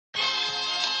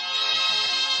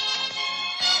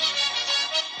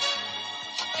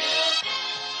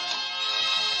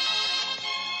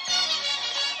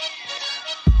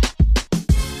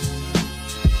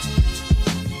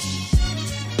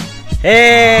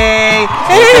Hey!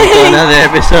 Welcome to another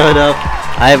episode of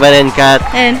Ivan and Kat.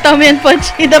 And Tommy and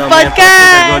Pochi, the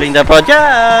podcast! Rolling the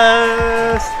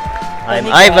podcast! I'm Tommy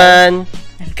Ivan.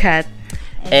 And Kat.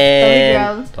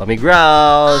 And Tommy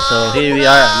Growl. So here we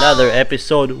are, another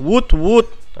episode. Woot woot!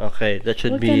 Okay, that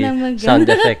should Huwag be ka na sound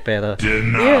effect pero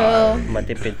Yo.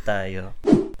 matipid tayo.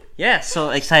 Yeah,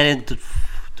 so excited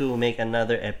to make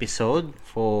another episode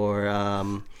for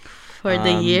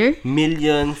the year. For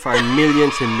millions and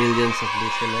millions of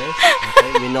listeners.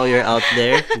 Okay, we know you're out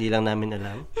there. Hindi lang namin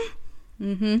alam.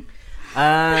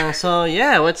 So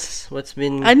yeah, what's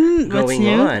been going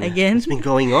new on? again? What's been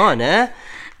going on, eh?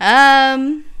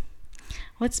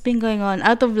 What's been going on?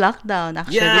 Out of lockdown,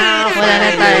 actually. Yeah, Wala na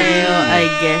finally. tayo, I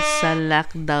guess, sa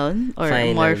lockdown or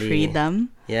more Finally. freedom.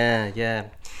 Yeah.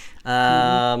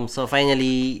 So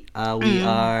finally, we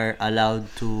are allowed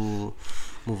to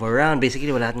move around.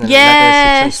 Basically, wala na lahat ng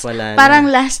restrictions, wala na. Parang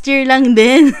last year lang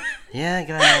din. Yeah,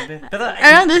 grabe. Pero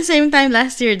Around the same time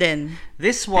last year din.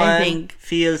 this I one think.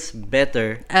 feels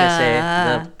better kasi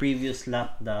the previous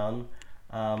lockdown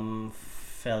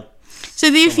felt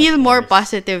So do you So feel much more worse.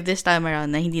 positive this time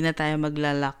around na hindi na tayo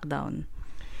magla-lockdown?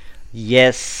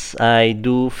 yes, I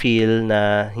do feel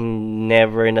na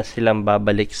never na silang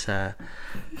babalik sa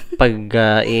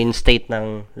pag-instate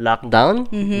ng lockdown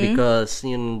because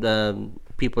the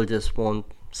people just won't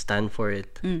stand for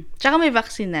it. Tsaka may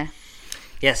vaccine na.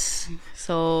 Yes.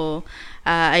 So,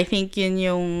 I think yun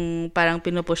yung parang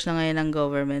pinupush na ngayon ng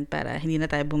government para hindi na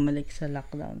tayo bumalik sa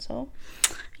lockdown. So,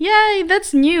 yeah,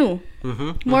 that's new.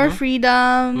 More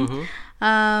freedom.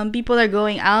 People are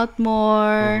going out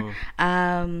more.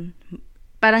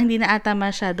 Parang hindi na ata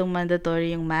masyadong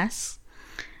mandatory yung mask.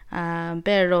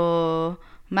 Pero,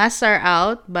 masks are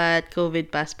out, but COVID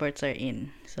passports are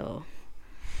in. So,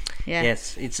 yeah.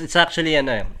 Yes, it's actually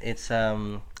it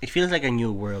feels like a new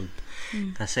world.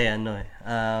 Kasi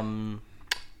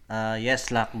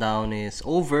yes, lockdown is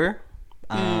over.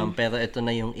 Pero ito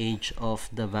na yung age of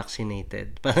the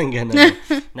vaccinated. Parang ganun.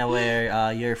 Na where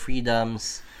your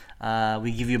freedoms,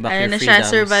 we give you back Ayun your na siya,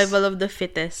 freedoms. survival of the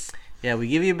fittest. Yeah, we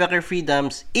give you back your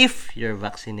freedoms if you're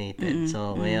vaccinated.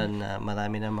 So, ngayon,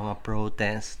 marami na mga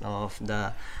protest of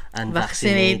the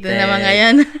unvaccinated. Vaccinated na naman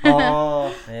ngayon. Oo.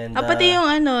 And, Pati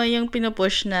yung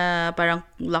pinupush na parang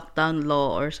lockdown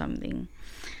law or something.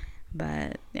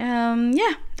 But,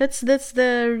 yeah, that's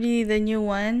the new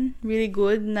one. Really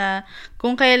good na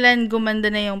kung kailan gumanda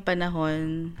na yung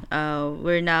panahon,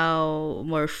 we're now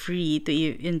more free to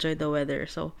enjoy the weather.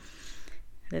 So,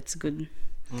 that's good.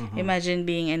 Imagine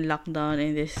being in lockdown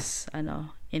in this,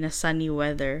 in a sunny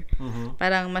weather.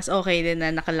 Parang mas okay din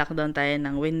na naka-lockdown tayo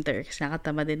ng winter kasi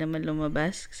nakatama din naman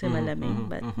lumabas kasi malamig.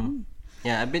 But,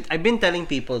 yeah, I've been telling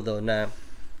people though na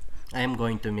I am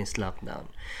going to miss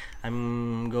lockdown.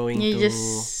 I'm going you to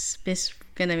just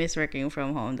gonna miss working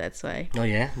from home, that's why. Oh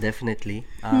yeah, definitely.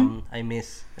 I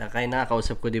miss kaya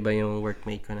nakakausap ko 'di ba yung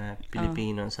workmate ko na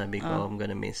Pilipino, sabi ko I'm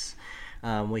gonna miss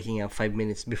waking up 5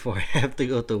 minutes before I have to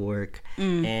go to work.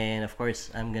 And of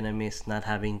course, I'm gonna miss not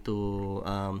having to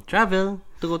travel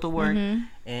to go to work.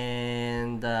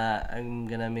 And I'm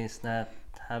gonna miss not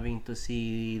having to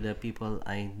see the people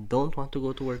I don't want to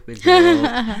go to work with.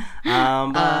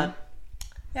 But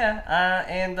yeah,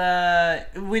 and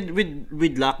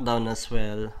with lockdown as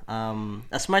well,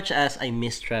 as much as I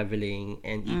miss traveling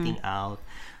and eating out,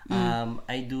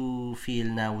 I do feel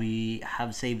na we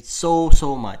have saved so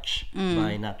much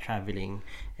by not traveling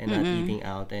and not eating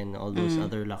out and all those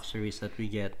other luxuries that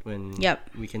we get when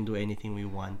we can do anything we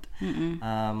want.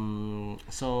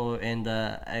 So, and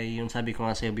yung sabi ko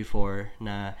nga sa'yo before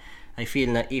na I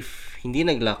feel na if hindi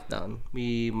nag-lockdown,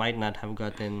 we might not have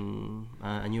gotten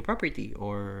a new property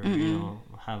or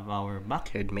have our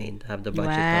backyard made, have the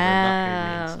budget of our backyard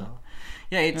made. So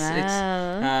yeah,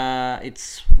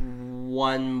 it's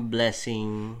one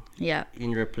blessing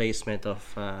in replacement of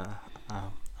a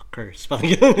curse.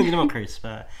 Parang hindi naman curse,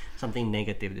 but something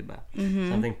negative, diba?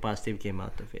 Something positive came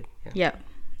out of it. Yeah.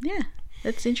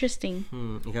 That's interesting.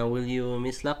 Ikaw, will you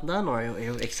miss lockdown or are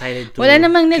you excited to Wala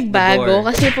namang kick the nagbago door?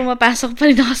 kasi pumapasok pa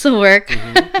rin ako sa work.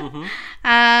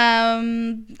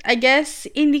 I guess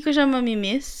hindi ko siya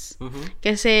mamimiss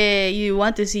kasi you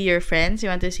want to see your friends, you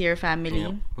want to see your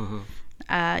family.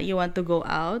 You want to go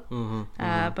out.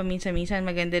 Paminsan-minsan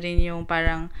maganda rin yung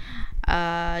parang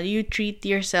you treat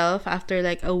yourself after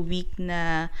like a week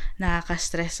na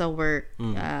nakaka-stress sa work.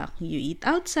 You eat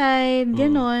outside,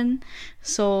 ganon.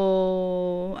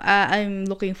 So, I'm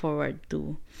looking forward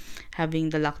to having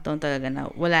the lockdown talaga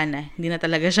na wala na. Hindi na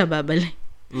talaga siya babalik.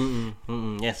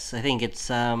 Yes, I think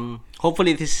it's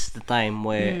hopefully this is the time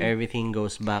where everything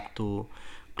goes back to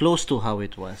close to how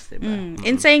it was, diba?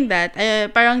 In saying that,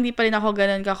 parang di pa rin ako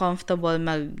ganun ka-comfortable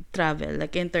mag-travel,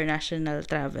 like international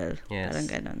travel. Yes. Parang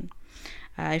ganun.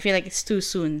 I feel like it's too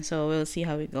soon, so we'll see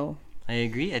how we go. I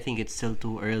agree. I think it's still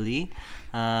too early.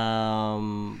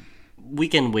 We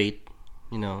can wait,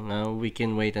 we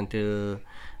can wait until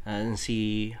and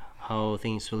see how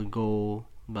things will go,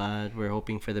 but we're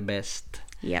hoping for the best.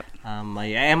 Yep. I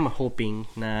am hoping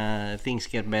na things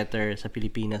get better sa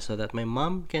Pilipinas so that my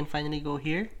mom can finally go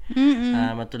here.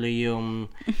 Matuloy yung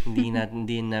hindi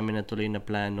namin natuloy na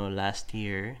plano last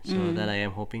year. So that I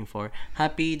am hoping for.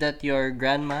 Happy that your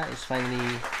grandma is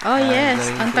finally yes.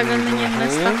 going Ang tagal to na go niyang home.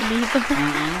 na-stuck dito.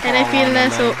 And I feel na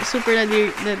super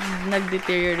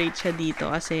nag-deteriorate siya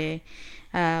dito kasi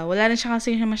wala na siya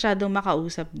kasi masyadong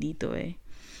makausap dito eh.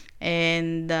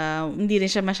 And hindi rin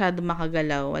siya masyado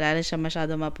makagalaw. Wala rin siya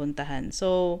masyado mapuntahan.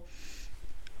 So,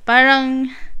 parang,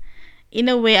 in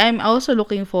a way, I'm also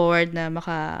looking forward na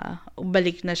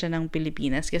makabalik na siya ng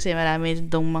Pilipinas. Kasi marami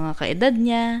itong mga kaedad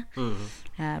niya.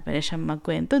 Pwede siya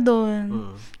magkwento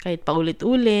doon. Kahit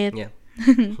paulit-ulit. Yeah.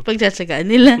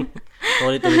 Pagtsatsagaan nila.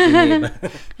 Ulit-ulit yung iba.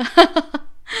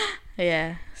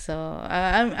 Yeah. So,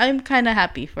 I'm kind of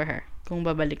happy for her kung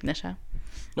babalik na siya.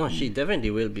 No, she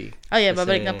definitely will be. Oh yeah, Kasi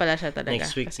babalik na pala siya talaga.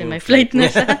 Next week Kasi yung may flight na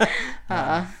siya.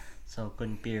 So,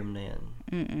 confirm na yan.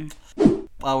 Mm-mm.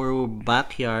 Our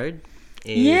backyard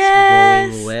is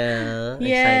Yes! going well.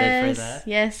 Excited for that?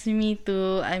 Yes, me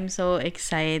too. I'm so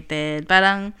excited.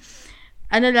 Parang,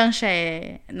 ano lang siya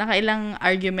eh, nakailang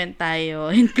argument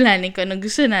tayo in planning ko anong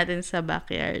gusto natin sa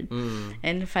backyard.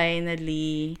 And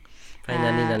finally,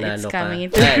 nanalo it's ka. coming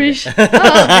into fruition.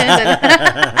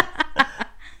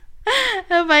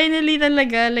 Finally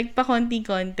talaga, like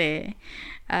pakonti-konti,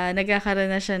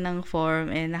 nagkakaroon na siya ng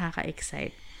form and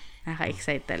nakaka-excite.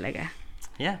 Nakaka-excite talaga.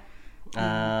 Yeah.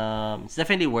 It's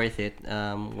definitely worth it.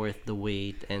 Worth the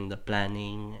wait and the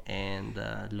planning and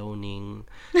loaning.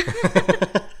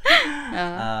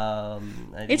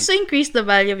 It's to increase the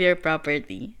value of your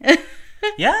property.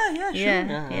 Yeah, sure.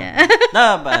 Yeah.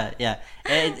 No, but yeah,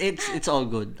 it's all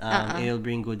good. It'll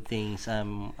bring good things.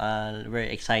 We're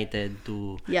excited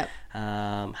to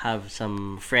have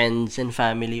some friends and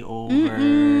family over.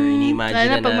 Ini-imagine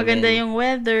Lalo na pag namin. maganda yung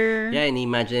weather. Yeah,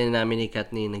 ini-imagine na namin ni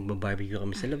Katni nagba-barbecue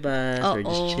kami sa labas or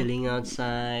just chilling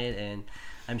outside, and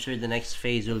I'm sure the next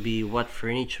phase will be what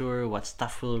furniture, what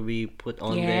stuff will we put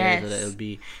on there so that it'll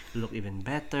look even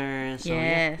better. So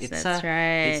That's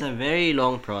right. It's a very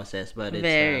long process, but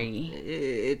Very.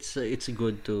 it's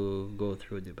good to go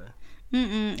through, diba?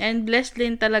 And blessed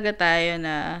din talaga tayo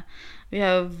na we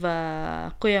have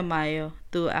Kuya Mayo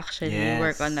to actually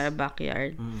work on our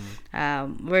backyard.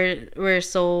 We're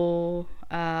so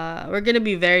we're gonna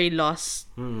be very lost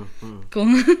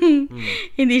kung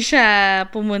hindi siya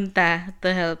pumunta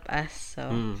to help us. So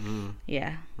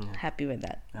happy with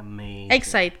that. Amazing.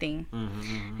 Exciting.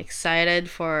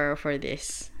 Excited for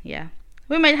this. Yeah.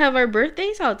 We might have our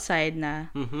birthdays outside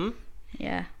na.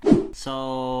 Yeah.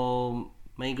 So,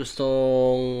 may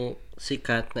gustong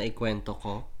sikat na ikwento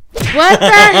ko. What the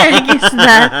heck is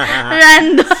that?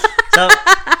 Random. So,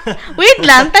 wait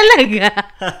lang, talaga.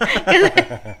 Kasi,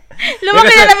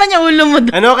 lumaki na naman yung ulo mo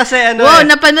doon. Wow,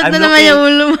 napanood na naman yung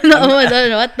ulo mo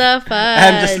doon. What the fuck?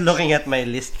 I'm just looking at my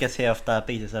list kasi of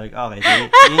topics. So, okay, so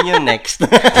yun yung next.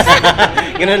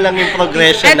 Ganun lang yung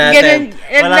progression natin.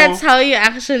 And that's how you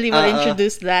actually will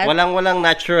introduce that. Walang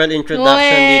natural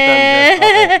introduction dito.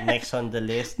 Okay, next on the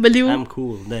list. Baliw. I'm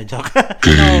cool. No, joke.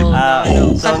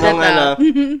 No. So,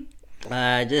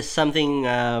 just something,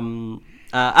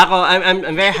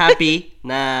 I'm very happy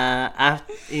na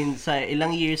sa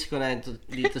ilang years ko na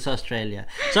dito sa Australia.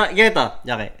 So, ganito.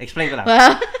 Okay, explain ko lang.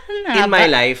 In my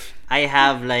life, I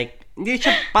have like, hindi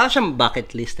siya, parang siyang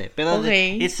bucket list eh. Pero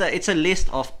it's a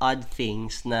list of odd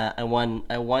things na I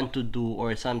want to do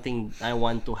or something I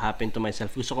want to happen to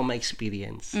myself. Gusto ko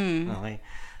ma-experience. Okay?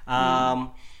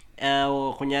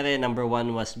 Kunyari, number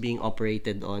 1 was being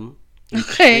operated on.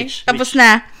 Okay. Tapos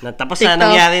na. Tapos na,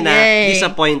 nangyari na. Yay.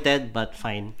 Disappointed, but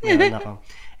fine. Meron ako.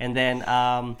 And then,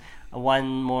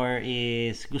 one more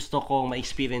is, gusto kong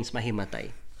ma-experience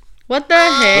mahimatay. What the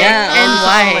heck? Yeah, and gusto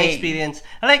why? kong ma-experience.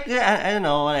 Like, I don't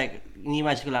know, like,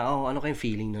 ini-imagine ko lang, ano kayong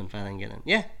feeling nun? Parang ganun.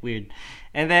 Yeah, weird.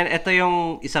 And then, ito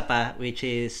yung isa pa, which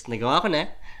is, nagawa ko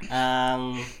na.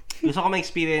 Gusto ko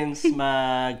ma-experience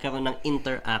magkaroon ng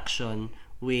interaction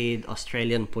with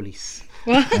Australian police.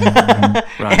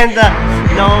 And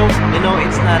no,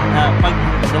 it's not pag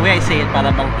the way I say it, para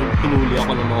bang hinuli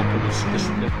ako ng mga police just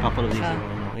a couple of days ago.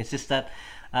 No? It's just that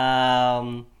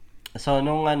so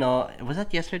nung was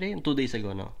that yesterday? 2 days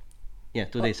ago, no? Yeah,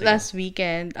 2 days ago. Last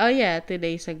weekend. Oh yeah, 2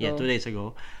 days ago. Yeah, 2 days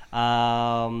ago.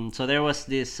 So there was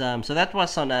this, so that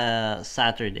was on a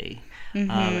Saturday.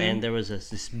 And there was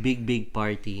this big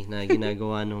party na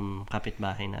ginagawa nung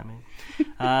kapitbahay namin.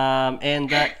 And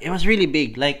it was really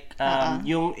big. Like,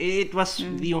 it was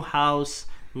yung house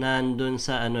nandun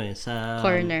sa sa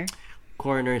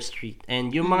corner street.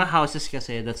 And yung mga houses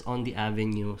kasi that's on the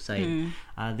avenue side.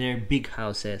 They're big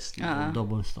houses,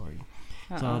 double story.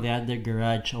 So they had their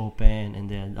garage open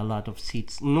and then a lot of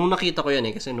seats. Nung nakita ko yan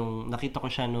kasi nung nakita ko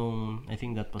siya nung I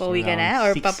think that was Pauwi ka na?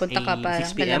 Or papunta ka pa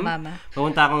 6 p.m. mama?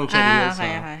 Papunta akong Cherry Hills.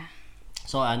 Okay.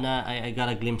 So I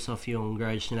got a glimpse of yung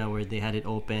garage nila where they had it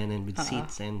open and with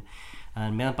seats and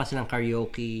meron pa silang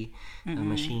karaoke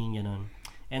machine, gano'n.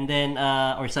 And then,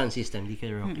 or sound system, di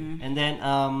karaoke. And then,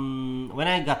 when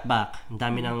I got back, ang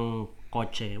dami ng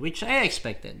kotse, which I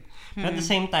expected. But at the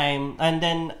same time, and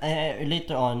then,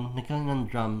 later on, nagkaroon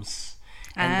ng drums.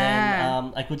 And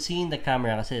then, I could see in the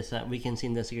camera, kasi we can see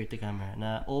in the security camera,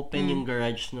 na open yung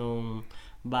garage nung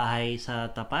bahay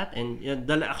sa tapat. And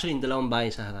actually, yung dalawang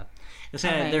bahay sa harap. Kasi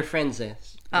they're friends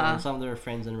some of their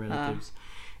friends and relatives.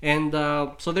 And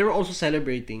so they were also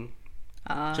celebrating.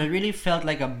 So it really felt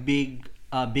like a big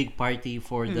party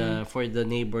for the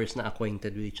neighbors na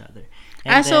acquainted with each other.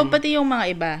 And so pati yung mga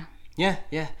iba? Yeah.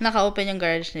 Naka-open yung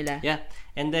garage nila? Yeah.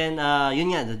 And then,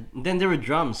 yun nga, then there were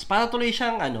drums. Parang tuloy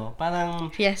siyang,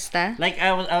 parang... Fiesta? Like,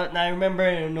 I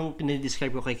remember nung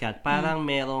pinidescribe ko kay Kat, parang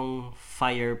merong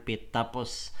fire pit,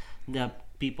 tapos the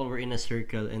people were in a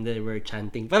circle and they were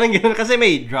chanting. Parang gano'n, kasi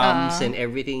may drums and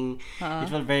everything. It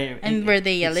felt very... And were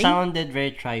they yelling? It sounded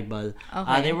very tribal.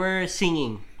 Okay. They were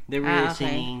singing.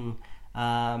 Singing.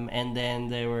 And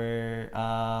then they were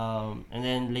and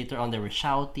then later on they were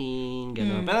shouting,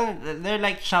 but they're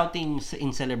like shouting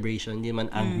in celebration, hindi man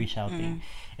angry shouting.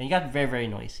 And it got very, very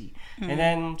noisy. And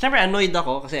then syempre annoyed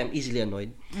ako kasi I'm easily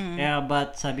annoyed. Yeah,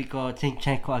 but sabi ko,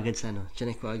 check ko agad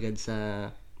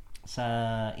sa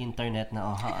internet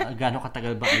na gaano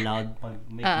katagal ba allowed pag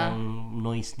make ng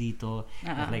noise dito.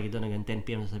 Like ito hanggang 10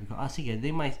 p.m. So sabi ko, sige,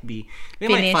 they might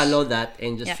follow that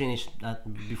and just finish that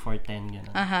before 10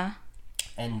 gano'n.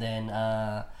 And then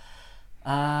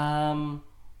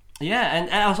and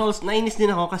I was also nainis din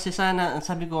ako kasi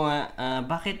sabi ko nga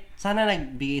bakit sana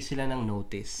nagbigay sila ng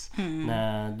notice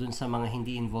na dun sa mga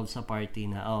hindi involved sa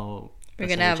party na we're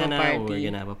gonna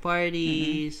have a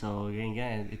party. So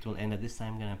ganyan, it will end at this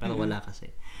time ganyan. Pero wala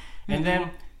kasi. And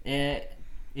then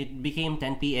it became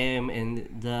 10 p.m. and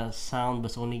the sound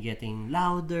was only getting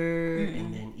louder.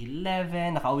 And then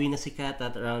 11, nakauwi na si Kat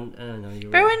at around, I don't know.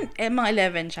 Pero mga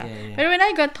 11 siya. Yeah. Pero when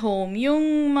I got home,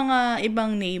 yung mga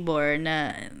ibang neighbor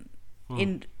na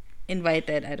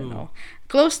invited, I don't know.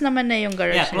 Close naman na yung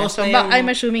garage nila. So, I'm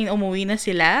assuming umuwi na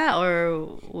sila or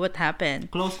what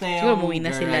happened? Close na yung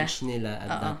garage nila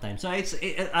at that time. So,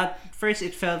 at first,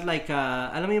 it felt like,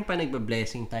 alam mo yung pa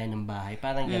nagba-blessing tayo ng bahay.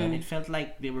 Parang gano'n. It felt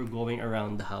like they were going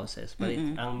around the houses. But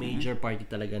ang major party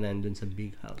talaga nandun sa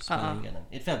big house. Parang gano'n.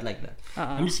 It felt like that.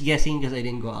 I'm just guessing because I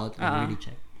didn't go out and really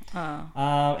check.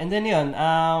 And then yun,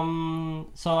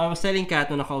 so I was telling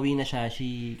Kat nung nakauwi na siya,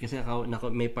 kasi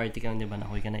may party kang, di ba,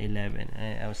 nakauwi ka na 11.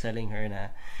 I was telling her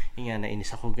na, yun nga,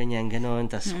 nainis ako ganyan, ganon,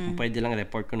 tas kung pwede lang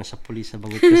report ko na sa police,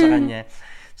 nabanggit ko sa kanya.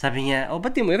 Sabi niya,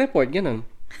 ba't di mo i-report, ganon?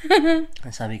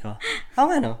 Sabi ko,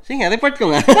 nga no, sige nga, report ko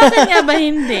nga. Bakit nga ba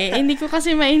hindi? Hindi ko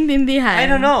kasi maintindihan.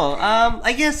 I don't know,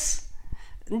 I guess,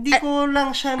 hindi ko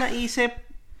lang siya naisip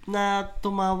na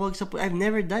tumawag sa police. I've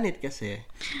never done it kasi.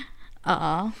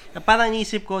 Parang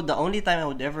isip ko, the only time I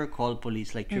would ever call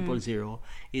police like 000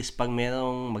 is pag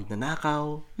merong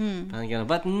magnanakaw, parang gano'n.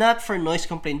 But not for noise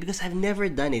complaint because I've never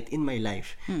done it in my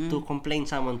life to complain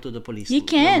someone to the police. You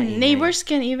can. Neighbors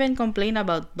can even complain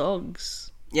about dogs.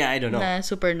 Yeah, I don't know. Na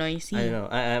super noisy. I don't know.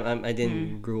 I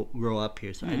didn't grow up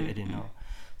here, so I didn't know.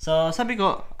 So, sabi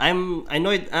ko, I'm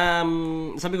annoyed.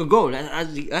 Sabi ko, go.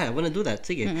 I wanna do that.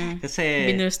 Sige. Kasi...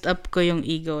 Binoost up ko yung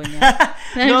ego niya.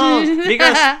 No,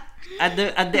 because... At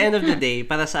the end of the day,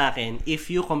 para sa akin,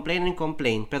 if you complain,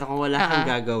 pero kung wala kang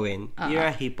gagawin, you're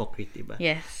a hypocrite, diba?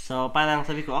 Yes. So, parang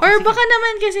sabi ko, or baka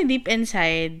naman kasi deep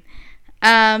inside,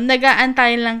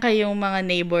 nag-aantay lang kayong mga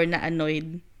neighbor na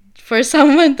annoyed for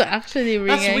someone to actually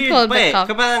ring and call the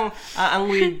cops. Parang, ang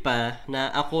weird pa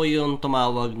na ako yung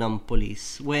tumawag ng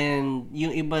police when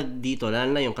yung iba dito,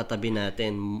 lalo na yung katabi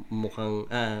natin,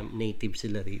 mukhang native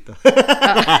sila rito.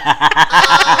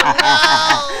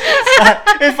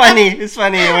 It's funny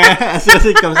as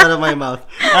it comes out of my mouth.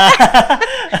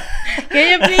 Can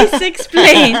you please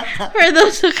explain for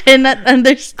those who cannot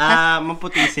understand?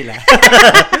 Maputi sila.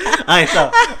 Okay,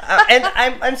 so, and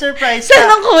I'm surprised. Saan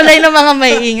ang kulay ng mga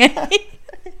may ingay?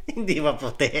 Hindi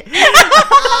maputi.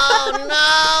 Oh, no!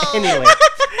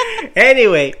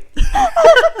 Anyway.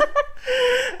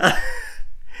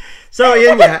 So,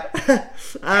 yun nga.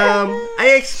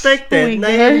 I expected Oh my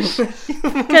na gosh.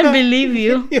 Can't believe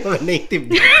you. yung native.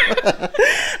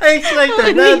 I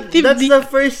expected Native that's the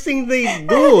first thing they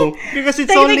do. Because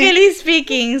it's only... Technically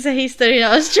speaking, sa history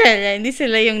ng Australia, hindi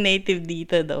sila yung native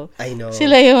dito daw. I know.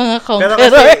 Sila yung mga Pero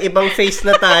conqueror. kasi ibang face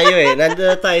na tayo eh. Nandun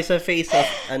na tayo sa face of,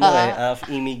 of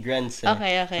immigrants eh.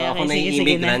 Okay. So ako na Sige, yung sige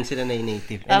immigrant, na. sila na yung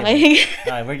native. Okay.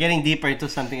 Anyway, we're getting deeper into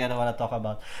something I don't want to talk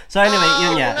about. So anyway,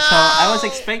 yun nga. So I was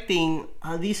expecting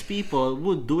these people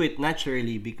would do it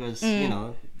naturally because, you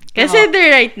know. Kasi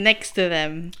they're right next to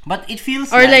them. But it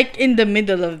feels Or like in the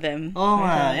middle of them. Oh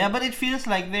nga. Yeah, but it feels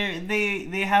like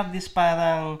they have this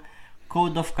parang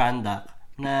code of conduct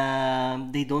na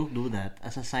they don't do that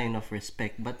as a sign of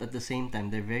respect, but at the same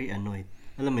time they're very annoyed.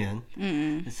 Alam mo 'yun?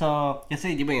 So,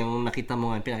 kasi di ba yung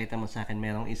pinakita mo sa akin,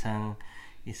 merong isang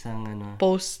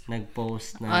Post.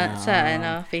 nag-post na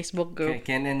Sa Facebook group.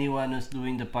 Can anyone who's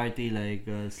doing the party like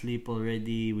sleep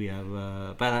already? We have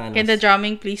parang Can the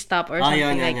drumming please stop or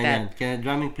something like that? Can the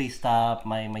drumming please stop?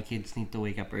 My kids need to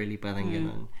wake up early, parang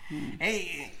ganun.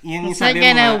 Eh, yun yung It's not sabi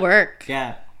mo gonna nga, work.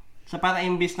 Yeah. So parang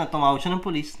imbis na tumawag siya ng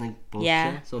police, nag-post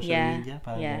siya, social media,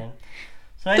 parang ganun.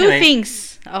 So Two anyway,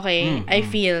 things, okay, I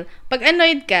feel. Pag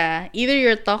annoyed ka, either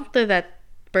you talk to that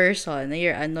person na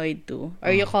you're annoyed to,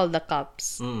 or you call the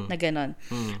cops, na ganon.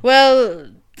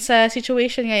 Well, sa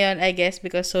situation ngayon, I guess,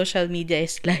 because social media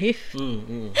is life,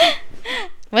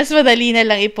 mas madali na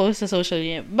lang i-post sa social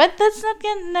media. But that's not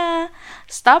gonna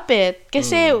stop it.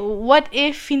 Kasi, what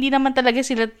if hindi naman talaga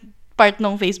sila part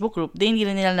ng Facebook group, hindi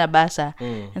na nila nabasa.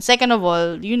 And second of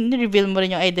all, yun, reveal mo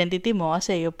rin yung identity mo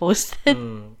kasi you posted.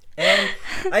 And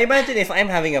I imagine if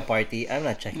I'm having a party, I'm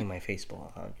not checking my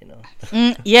Facebook account, you know.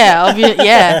 Yeah.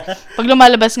 Pag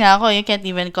lumalabas nga ako, you can't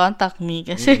even contact me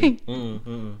kasi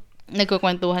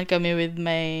nagkukwentuhan kami with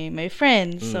my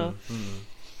friends.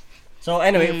 So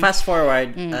anyway, fast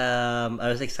forward, I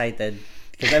was excited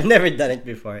because I've never done it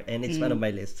before and it's one of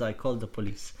my lists. So I called the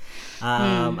police.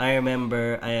 I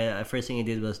remember, first thing I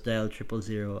did was dial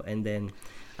 000 and then,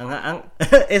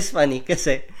 it's funny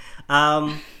kasi,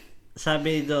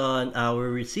 sabi doon,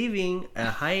 we're receiving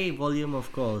a high volume of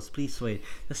calls. Please wait.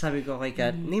 Tapos sabi ko kay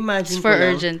Kat, imagine It's for ko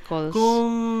lang, urgent calls.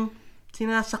 kung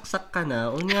sinasaksak ka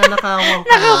na, o niya nakawang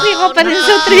ka Nakauwi ka pa rin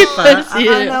sa 000.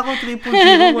 Akala ko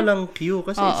 000 walang queue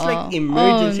kasi it's like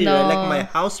emergency. Oh, no. Like my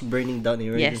house burning down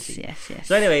emergency. Yes.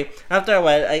 So anyway, after a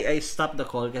while, I stopped the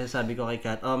call kasi sabi ko kay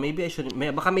Kat, maybe I shouldn't,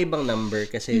 baka may ibang number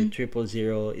kasi 000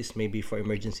 is maybe for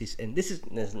emergencies and this is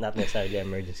not necessarily an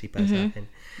emergency para sa akin.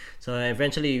 So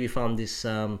eventually we found this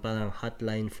parang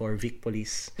hotline for Vic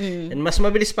Police. And mas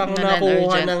mabilis pa akong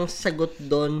nakuha ng sagot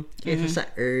doon kaysa sa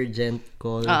urgent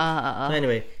call. So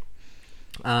anyway,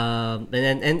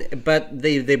 but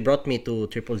they brought me to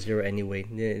 000 anyway.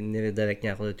 Niredirect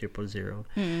niya ako to 000.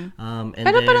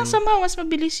 Pero parang somehow mas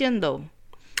mabilis yan daw.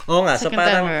 Oo nga, so Second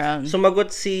parang time around.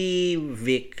 sumagot si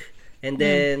Vic and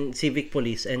then si Vic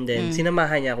Police and then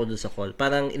sinamahan niya ako doon sa call.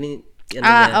 Parang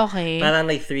okay. Parang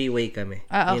like three-way kami.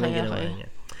 Okay, Yun ang ginawa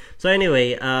niya. So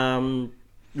anyway,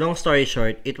 long story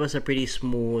short, it was a pretty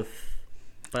smooth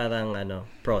parang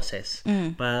process.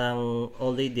 Parang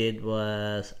all they did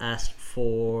was ask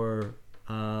for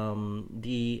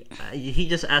she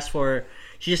just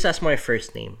asked my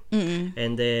first name.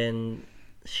 And then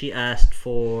she asked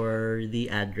for the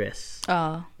address.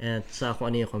 At sa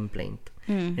kung ano yung complaint.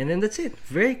 And then that's it.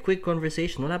 Very quick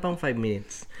conversation. Wala pang 5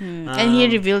 minutes. And he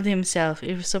revealed himself.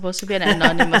 It was supposed to be an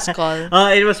anonymous call.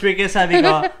 It was weird kasi sabi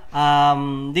ko,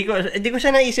 di ko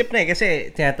siya naisip na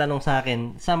kasi tinatanong sa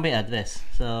akin, saan ba yung address?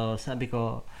 So, sabi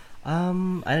ko,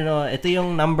 I don't know, ito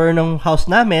yung number ng house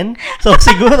namin. So,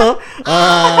 siguro, 2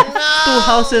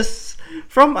 houses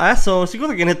from us. So,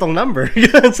 siguro ganitong number.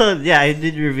 So, yeah, I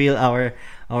did reveal our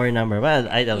number.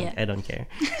 But I don't care.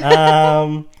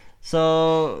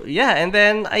 So, yeah, and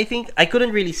then I think I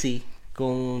couldn't really see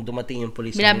kung dumating yung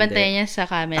police. Binabantayan niya sa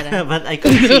camera. But I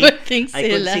could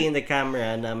see in the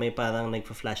camera na may parang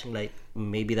nagpa-flashing light.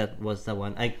 Maybe that was the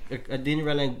one. I didn't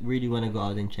really want to go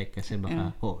out and check kasi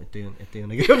baka, ito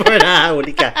yung nag-report na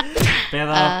huli ka.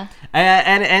 Pero,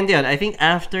 and yun, I think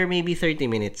after maybe 30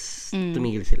 minutes,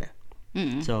 tumigil sila.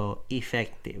 So,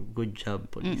 effective. Good job,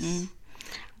 police.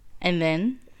 And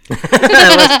then?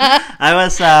 I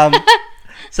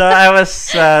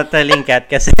was telling Kat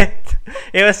kasi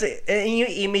it was yung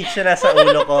image na nasa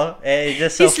ulo ko.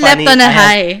 Just so he slept funny. On a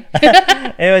high.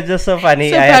 It was just so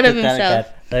funny. So I proud had of to tell himself.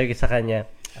 Kat. Sabi ko sa kanya,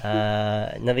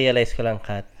 na-realize ko lang,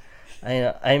 Kat,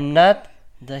 I'm not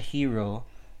the hero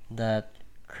that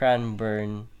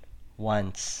Cranburn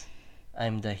once.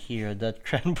 I'm the hero that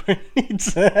Cranbourne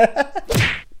needs.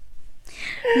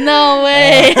 No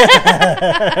way!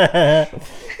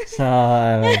 So,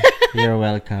 you're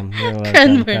welcome. You're welcome,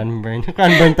 Cranbourne. Cranbourne.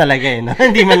 Cranbourne talaga eh, no?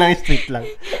 Hindi man lang street lang.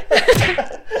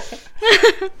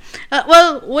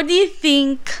 Well, what do you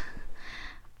think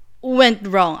went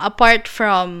wrong apart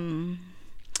from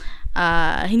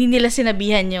hindi nila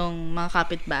sinabihan yung mga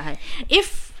kapitbahay?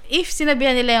 If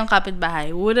sinabihan nila yung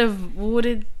kapitbahay, would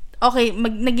it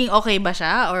naging okay ba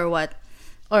siya or what?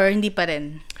 Or hindi pa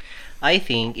rin? I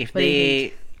think if What do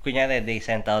you kunyari, they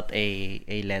sent out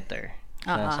a letter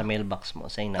sa Uh-uh. mailbox mo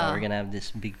saying na we're gonna have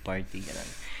this big party, ganun.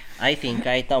 I think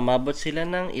kahit na umabot sila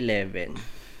ng 11,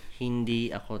 hindi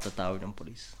ako tatawag ng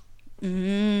police.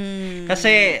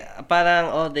 Kasi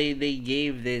parang they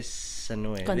gave this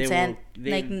Consent,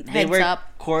 they heads were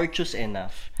up. courteous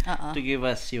enough Uh-uh. to give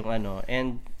us yung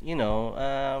and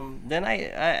then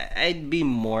I'd be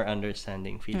more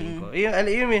understanding feeling ko.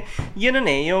 Yun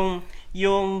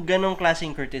yung ganong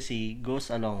klaseng courtesy goes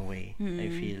a long way,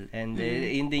 I feel. And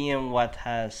hindi yung what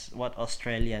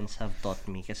Australians have taught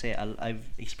me, kasi I've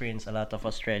experienced a lot of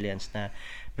Australians na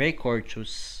very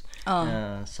courteous.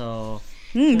 So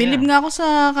Bilib nga ako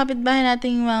sa kapitbahay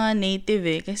nating mga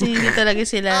native kasi hindi talaga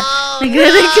sila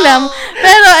nagre-reclam.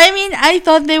 Pero I mean, I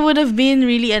thought they would have been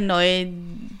really annoyed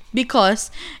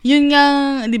because yun nga,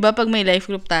 'di ba, pag may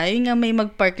life group tayo, yun nga may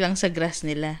mag-park lang sa grass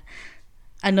nila.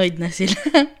 Annoyed na sila.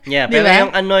 Yeah, pero diba?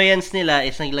 yung annoyance nila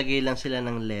is naglagay lang sila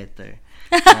ng letter.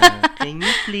 Can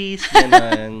you please?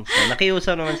 Ganun. So,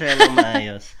 nakiusap naman sila ng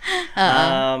maayos.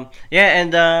 Yeah,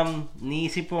 and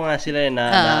niisip ko nga sila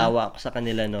na naawa ko sa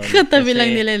kanila noon. Katabi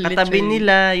lang nila, katabi literally.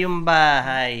 nila yung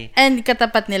bahay. And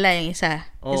katapat nila yung isa.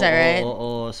 Is that right?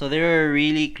 Oo. So they were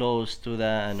really close to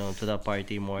the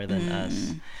party more than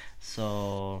us.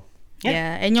 So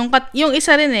Yeah. And yung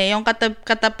isa rin yung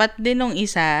katapat din nung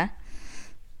isa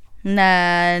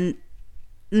na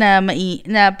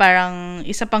parang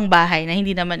isa pang bahay na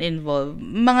hindi naman involved.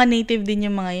 Mga native din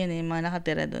yung mga yun mga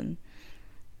nakatira doon.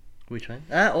 Which one?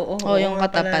 Yung nga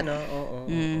katapat. pala, no? Oo.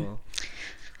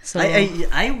 So,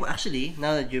 I actually,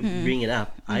 now that you bring it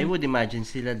up, I would imagine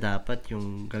sila dapat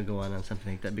yung gagawa ng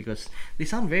something like that because they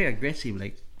sound very aggressive,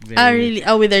 like very, really?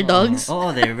 With their dogs?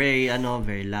 They're very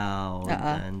very loud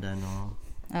and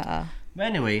But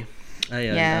anyway,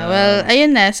 ayun. Yeah, well,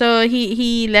 ayun na. So,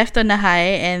 he left on a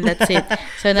high and that's it.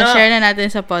 So, na-share na natin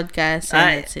sa podcast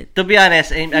and that's it. To be honest,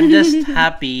 I'm just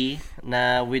happy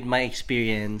na with my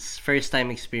first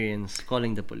time experience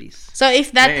calling the police. So,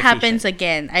 if that Very happens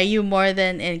again, are you more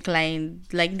than inclined,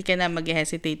 like, di ka na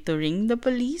mag-hesitate to ring the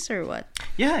police or what?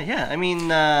 Yeah. I mean,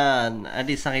 at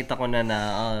least nakita ko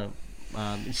na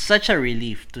it's such a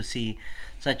relief to see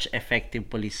such effective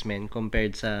policemen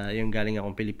compared sa yung galing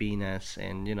akong Pilipinas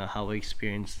and how I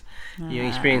experienced yung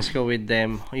experience ko with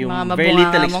them, yung Mga very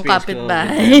little mong experience ko with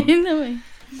kapitbahay.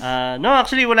 them. No,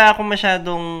 actually wala akong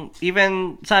masyadong,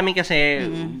 even sa amin kasi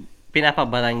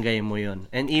pinapabarangay mo yun.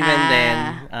 And even then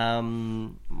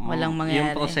walang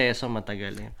mangyayari. yung proseso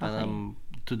matagal para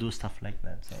to do stuff like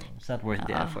that. So, it's not worth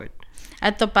the effort.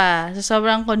 At to pa, so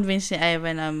sobrang convinced ni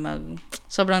Ivan na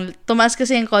sobrang tumaas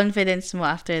kasi yung confidence mo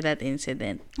after that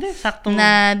incident. Saktong,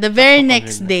 Na the very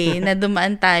next day, na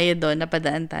napadaan tayo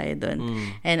doon,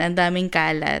 and ang daming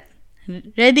kalat.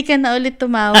 Ready ka na ulit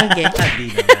tumawag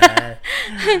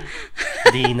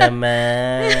Di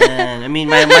naman. I mean,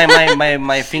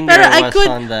 my finger Pero was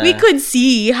on the... we could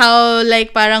see how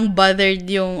like parang bothered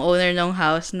yung owner ng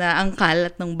house na ang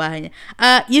kalat ng bahay niya.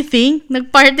 You think?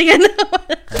 Nag-party ka na?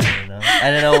 I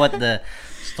don't know what the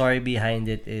story behind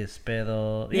it is,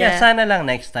 pero sana lang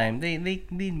next time they'd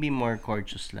be more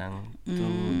courteous lang to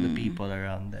the people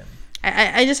around them.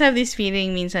 I just have this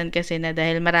feeling minsan kasi na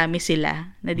dahil marami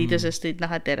sila na dito sa street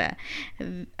nakatira.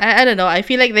 I don't know. I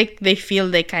feel like they feel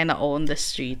they kind of own the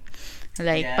street.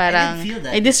 Like, parang, I feel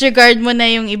that. disregard mo na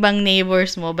yung ibang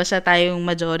neighbors mo. Basta tayong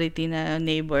majority na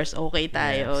neighbors, okay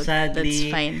tayo.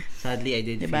 That's fine. Sadly, I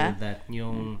did diba? feel that.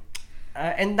 Yung,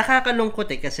 and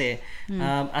nakakalungkot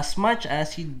as much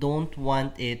as you don't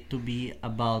want it to be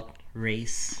about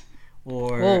race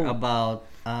or about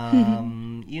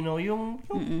yung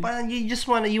parang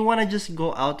you wanna just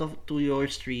go out to your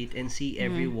street and see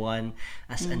everyone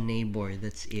as a neighbor.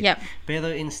 That's it. Yep. Pero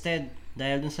instead,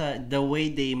 dahil dun sa the way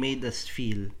they made us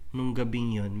feel nung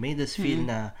gabing yun, made us feel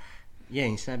na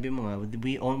yung sabi mo nga,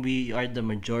 we are the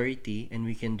majority and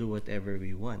we can do whatever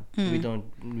we want. We don't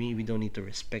need to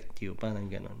respect you,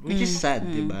 parang ganon. Which is sad,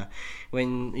 'di ba?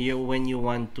 When you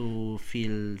want to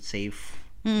feel safe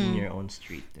in your own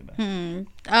street, diba?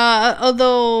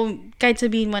 Although, kahit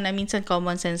sabihin mo na minsan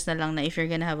common sense na lang na if you're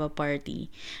gonna have a party,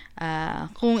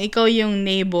 kung ikaw yung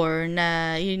neighbor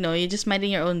na, you're just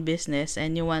minding your own business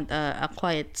and you want a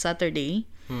quiet Saturday,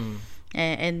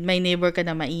 and may neighbor ka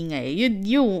na maingay,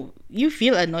 you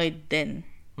feel annoyed then,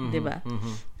 'di ba?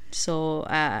 So,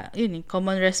 yun,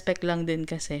 common respect lang din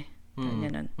kasi.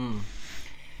 Ganun.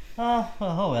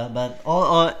 Well, but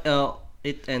all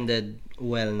it ended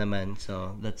well naman.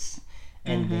 So, that's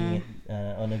ending it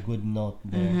on a good note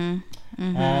there.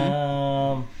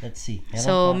 Let's see.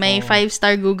 So, may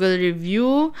 5-star Google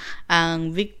review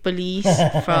ang Vic Police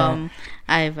from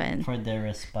Ivan. For their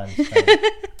response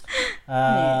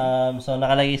so,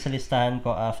 nakalagay sa listahan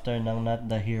ko after ng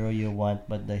Not the Hero You Want,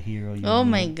 but the Hero You Oh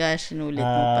Need. my gosh, nulit mo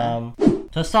pa.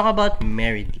 So, let's talk about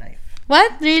married life.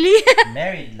 What? Really?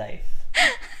 Married life.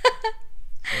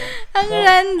 Ang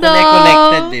random.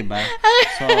 Connected, diba?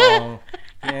 So,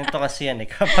 ganito kasi yan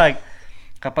eh. Kapag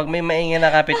may maingay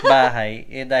na kapitbahay,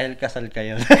 dahil kasal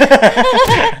kayo.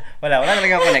 wala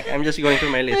talagang connect. I'm just going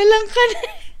through my list. Walang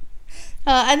connect.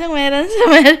 Anong meron sa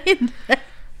married life?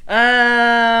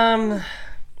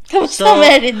 Kamusta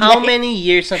married life? How many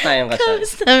years na tayong kasal?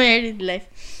 Kamusta married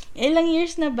life? Ilang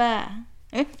years na ba?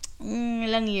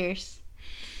 Ilang years?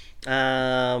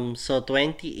 So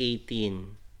 2018,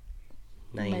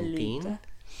 19, 20,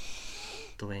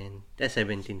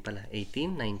 17 pala.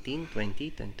 18, 19,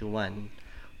 20, 21.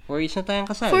 4 years na tayong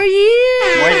kasal. 4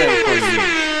 years! More than 4 years.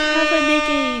 Half a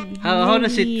decade. How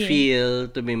does it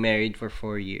feel to be married for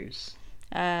 4 years?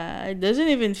 It doesn't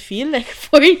even feel like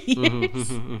 4 years.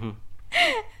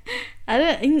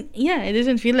 It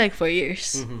doesn't feel like 4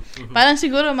 years. Parang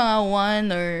siguro mga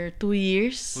 1 or 2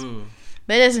 years.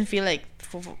 But it doesn't feel like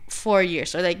 4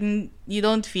 years. Or like, you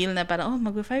don't feel na parang,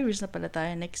 mag 5 years na pala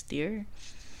tayo next year.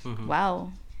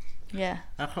 Wow. Yeah.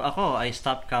 Ako, I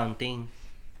stopped counting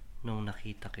nung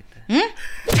nakita kita.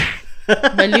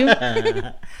 Baliw.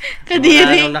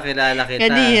 Kadiri. Nung nakilala kita.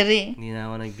 Kadiri. Hindi na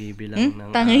ako nagbibilang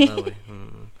ng tangi.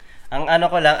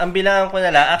 araw eh. Ang bilangan ko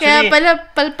na lang. Actually, kaya pala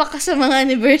palpak ka sa mga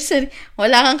anniversary.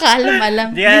 Wala kang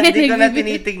kaalam-alam. Hindi ko na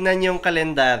tinitignan yung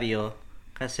kalendaryo.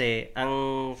 Kasi,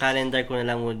 ang calendar ko na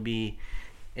lang would be,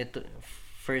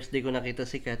 first day ko nakita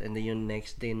si Kat, and then yung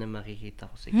next day na makikita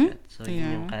ko si Kat. So,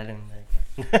 yun yung calendar ko.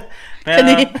 Pero,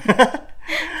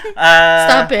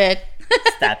 Stop it.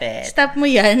 Stop it. Stop mo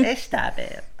yan. Stop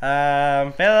it.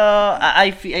 Pero, I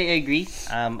agree.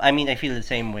 I mean, I feel the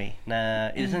same way.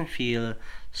 Na, it doesn't feel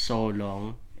so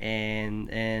long. And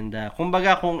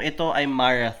kumbaga kung ito ay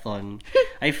marathon,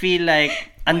 I feel like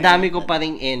ang dami ko pa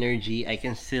ring energy. I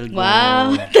can still go.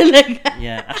 Wow, talaga.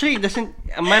 Yeah. Actually, it doesn't,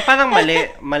 parang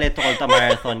mali to call to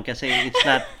marathon kasi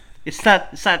it's not,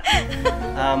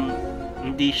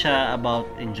 hindi siya about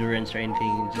endurance or anything.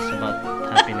 It's just about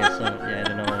happiness. So, yeah, I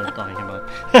don't know what I'm talking about.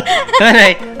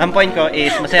 Anyway, ang point ko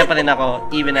is, masaya pa rin ako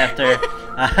even after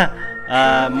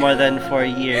more than 4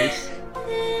 years.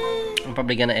 I'm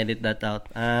probably gonna edit that out.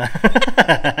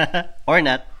 Or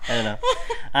not. I don't know.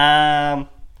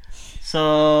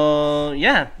 So,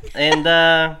 yeah. And,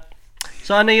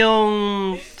 so ano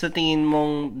yung sa tingin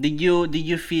mong, did you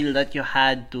feel that you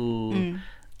had to,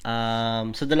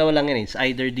 so dalawa lang yun. It's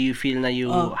either do you feel na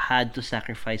you had to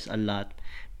sacrifice a lot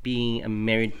being a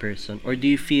married person, or do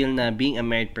you feel na being a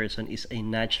married person is a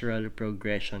natural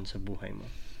progression sa buhay mo?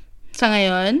 Sa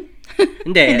ngayon?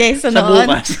 Hindi, sa noon.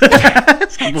 Bukas. Sa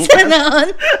bukas. Sa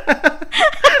noon?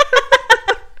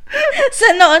 Sa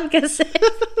noon kasi.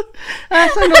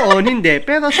 Sa noon, hindi.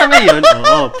 Pero sa ngayon,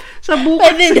 oo. Sa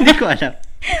bukas, hindi ko alam.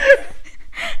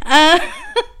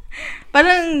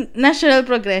 Parang natural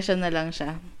progression na lang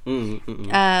siya.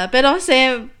 Pero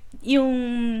kasi, yung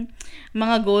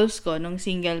mga goals ko nung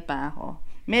single pa ako,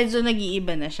 medyo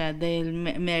nag-iiba na siya dahil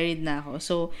married na ako.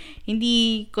 So,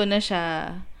 hindi ko na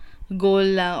siya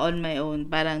goal lang on my own.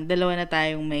 Parang dalawa na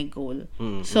tayong may goal.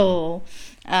 So,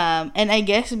 and I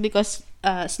guess because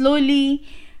slowly,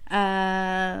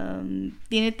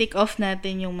 tinitick off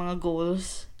natin yung mga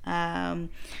goals.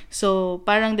 So,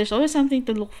 parang there's always something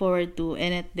to look forward to,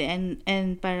 and at the end,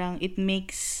 and parang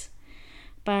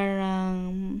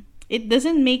it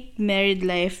doesn't make married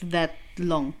life that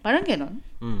long. Parang ganon.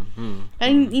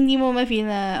 Parang hindi mo ma-feel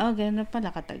na, ganon na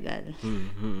pala katagal.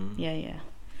 Yeah.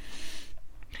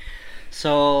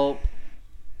 So,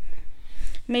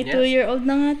 may 2-year-old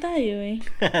na nga tayo eh.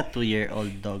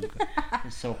 2-year-old dog.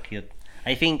 It's so cute.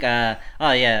 I think,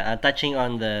 touching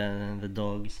on the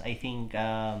dogs, I think,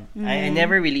 I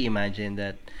never really imagined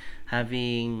that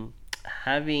having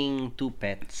 2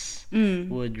 pets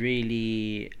would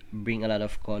really bring a lot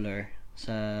of color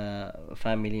sa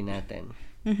family natin.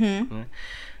 I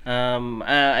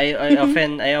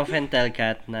often tell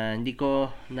Kat na hindi ko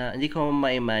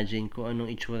ma-imagine kung anong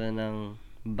itsura ng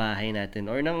bahay natin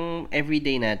or ng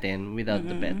everyday natin without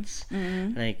the pets.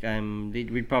 Like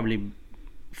we'd probably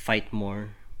fight more.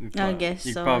 I guess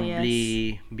We'd so,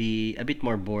 probably be a bit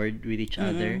more bored with each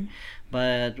other.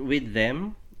 But with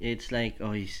them, it's like,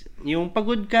 yung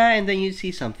pagod ka and then you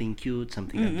see something cute,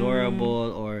 something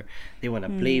adorable, or they want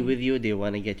to play with you, they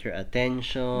want to get your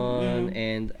attention.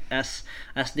 And as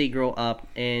they grow up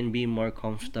and be more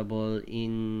comfortable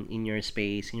in your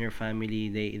space, in your family,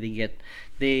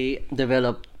 they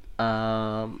develop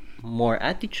more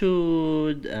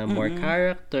attitude, more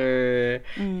character,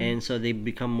 and so they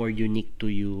become more unique to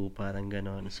you, parang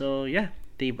ganon. So yeah,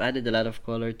 they've added a lot of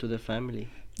color to the family.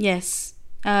 Yes.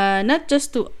 Not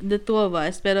just to the two of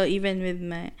us, pero even with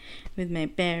my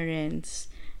parents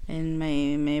and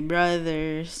my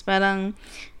brothers. Parang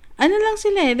ano lang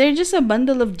sila eh, they're just a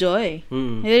bundle of joy.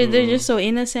 They're just so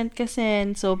innocent kasi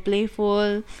and so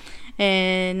playful.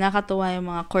 And nakatuwa yung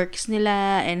mga quirks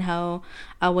nila and how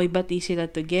away-bati sila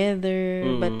together.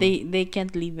 But they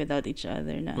can't live without each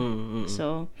other na.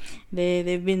 So,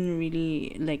 they've been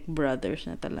really like brothers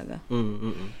na talaga.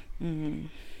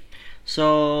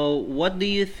 So, what do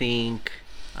you think?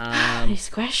 This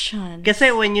question.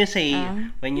 Kasi when you say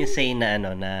na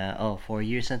 4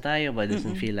 years na tayo but it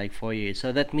doesn't feel like 4 years.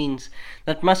 So that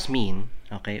must mean,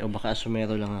 okay, o baka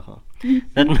asumero lang ako.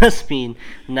 That must mean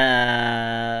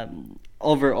na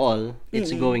overall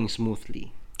it's going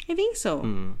smoothly. I think so.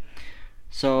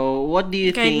 So what do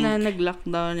you think? Kahit na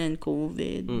nag-lockdown and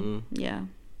COVID. Yeah.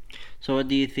 So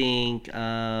what do you think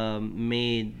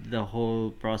made the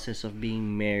whole process of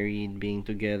being married, being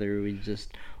together with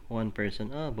just one person,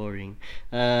 boring,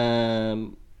 that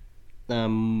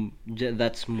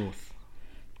smooth?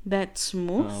 That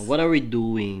smooth? What are we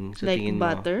doing sa like tingin mo?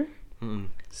 butter?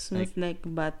 Smooth like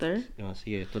butter?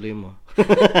 Sige, tuloy mo.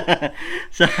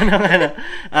 So,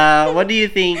 what do you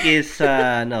think is,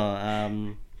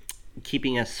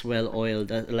 keeping us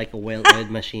well-oiled, like a well-oiled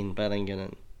machine, parang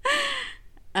ganun?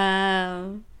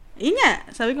 Yun nga,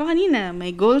 sabi ko kanina,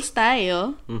 may goals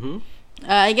tayo.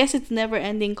 I guess it's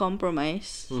never-ending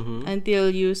compromise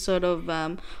until you sort of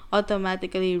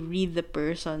automatically read the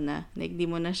person na. Like, di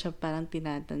mo na siya parang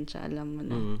tinatansya, alam mo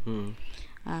na.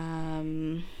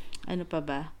 Ano pa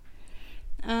ba?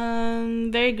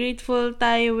 Very grateful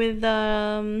tayo with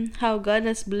how God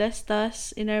has blessed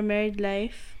us in our married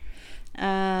life.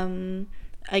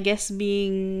 I guess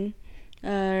being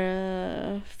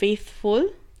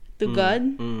faithful to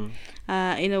God.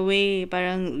 In a way,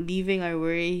 parang leaving our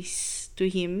worries to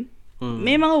Him.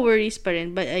 May mga worries pa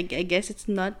rin, but I guess it's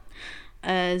not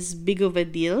as big of a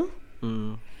deal.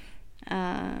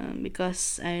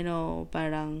 Because I know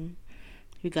parang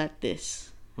we got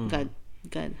this. God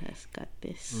has got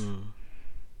this.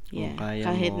 Yeah.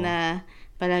 Kahit na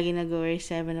palagi nag-worry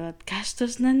 7 about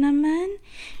gastos na naman.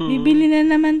 Bibili na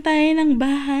naman tayo ng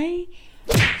bahay.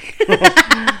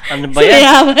 Ano ba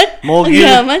yan?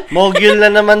 Mogul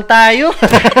na naman tayo.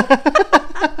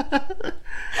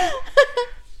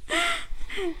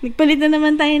 Nagpalit na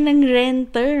naman tayo ng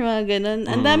renter, mga ganun.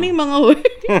 Ang daming mga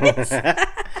worries.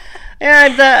 Yeah,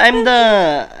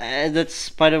 that's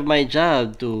part of my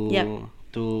job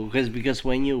because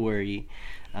when you worry,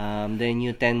 then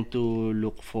you tend to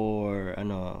look for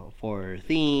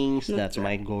things that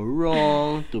might go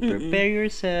wrong to prepare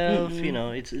yourself.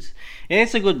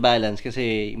 It's a good balance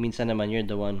kasi minsan naman you're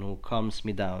the one who calms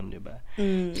me down, diba?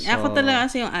 So, ako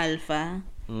talaga kasi yung alpha.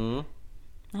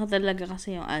 Ako talaga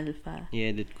kasi yung alpha.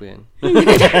 I-edit ko yan.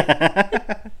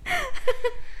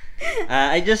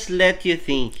 I just let you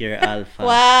think you're alpha.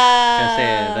 Wow! Kasi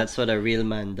that's what a real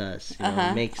man does.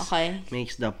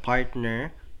 Makes the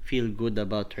partner feel good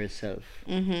about herself,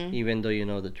 even though you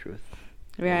know the truth.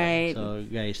 Right. So,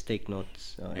 guys, take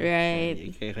notes.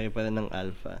 Right. Kayo pa rin ng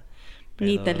alpha. Pero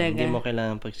Hindi talaga. Hindi mo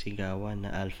kailangan pagsigawan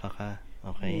na alpha ka.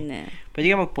 Okay? Nah.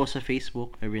 Pwede ka mag-post sa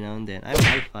Facebook every now and then. I'm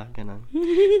alpha, ganun.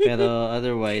 Pero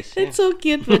otherwise, That's so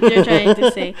cute what you're trying to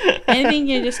say. I think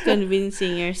you're just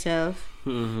convincing yourself.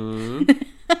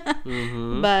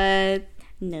 But,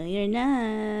 no, you're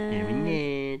not.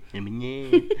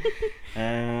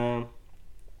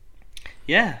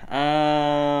 Yeah.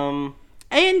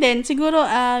 Ayun din, siguro,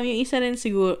 yung isa rin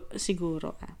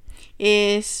siguro,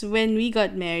 is when we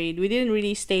got married, we didn't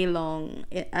really stay long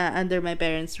under my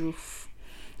parents' roof.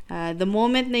 The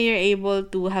moment na you're able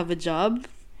to have a job,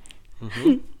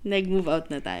 nag-move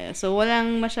out na tayo. So,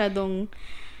 walang masyadong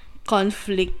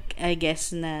conflict, I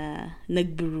guess, na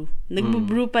nag-brew.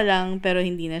 Nag-brew pa lang, pero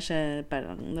hindi na siya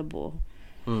parang nabuo.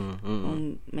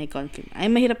 May conflict. Ay,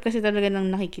 mahirap kasi talaga nang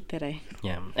nakikitira eh.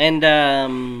 Yeah. And,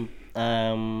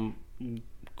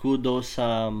 kudos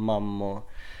sa mom mo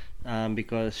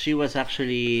because she was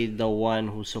actually the one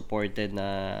who supported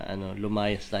na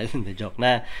lumayas tayo the joke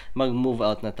na mag-move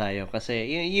out na tayo kasi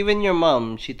even your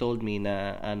mom, she told me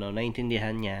na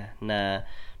naintindihan niya na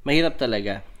mahirap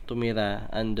talaga tumira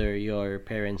under your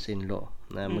parents-in-law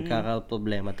na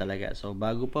magkakaproblema talaga. So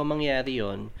bago pa mangyari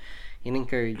 'yon,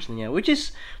 in-encourage niya, which is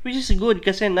good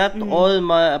kasi not all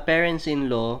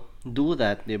parents-in-law do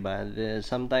that, 'di ba?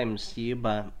 Sometimes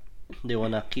iba they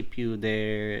wanna keep you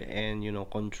there and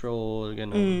control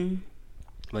ganun.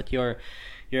 But your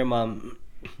mom,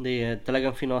 they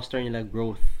talagang finoster nila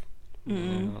growth,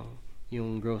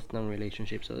 yung growth ng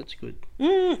relationship, so that's good.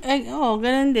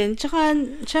 Ganun din. Tsaka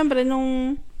syempre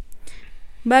nung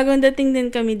bagong dating din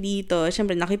kami dito,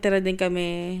 syempre nakitira din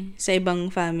kami sa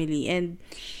ibang family, and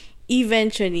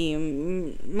eventually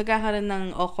magkakaroon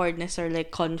ng awkwardness or like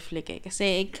conflict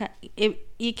kasi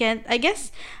you can't, I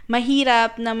guess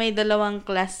mahirap na may dalawang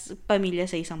class pamilya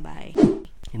sa isang bahay.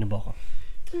 Inubo ko.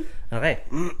 Okay.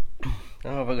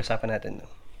 Ano pag-usapan natin?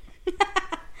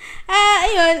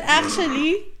 Ayun,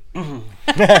 actually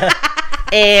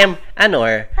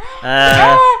Anor.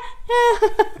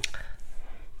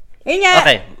 Yun nga.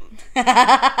 Okay.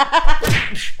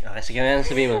 Okay, sige na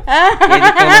sabihin mo.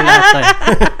 Edit ko muna lahat tayo.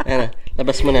 Ano,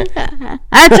 labas mo na.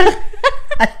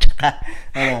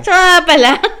 Tsaka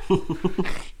pala.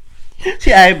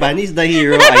 Si Ivan is the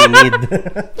hero I need.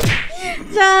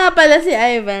 Tsaka pala si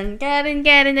Ivan. Kaya rin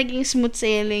naging smooth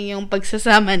sailing yung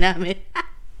pagsasama namin.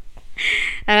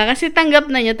 Kasi tanggap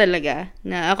na niya talaga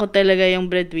na ako talaga yung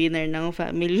breadwinner ng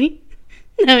family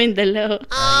namin dalawa.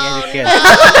 I-edit ko yan.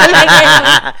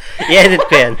 I-edit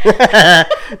ko yan.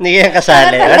 Hindi ko yan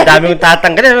kasali. Ang dami kong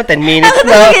tatanggalin. 10 minutes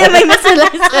na. Kaya may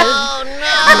masalasal. Oh,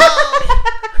 no!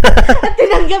 At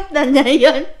tinanggap na niya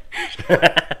yun.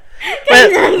 Kaya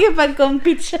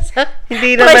nakikipag-compete siya sa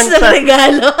price ng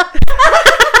regalo.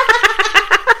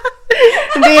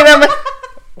 Hindi naman.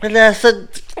 Wala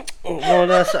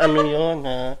sa ano yun,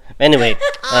 ha? Anyway.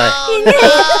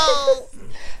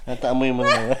 Nataamoy mo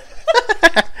na.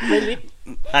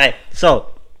 Okay,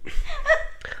 so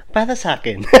para sa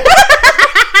akin.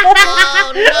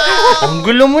 Oh, no! Ang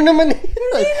gulo mo naman.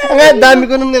 Ang dami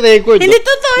ko nang ni-record. Hindi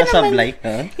totoo naman. Nasablay,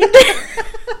 ha?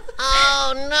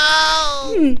 Oh, no!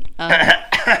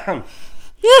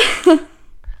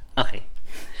 Okay.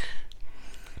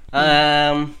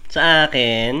 Sa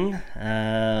akin,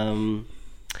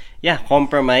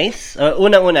 compromise.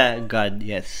 Una-una, God,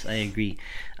 yes, I agree.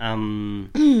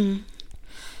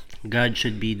 God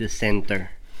should be the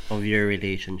center of your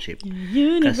relationship.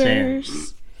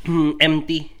 Universe.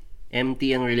 Kasi empty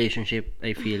ang relationship,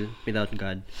 I feel, without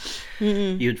God.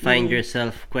 You'd find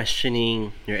yourself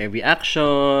questioning your every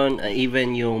action,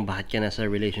 even yung bakit ka nasa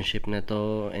relationship na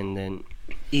to, and then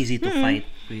easy to fight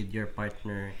with your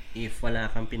partner if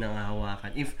wala kang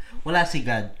pinangahawakan. If wala si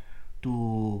God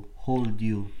to hold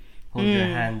your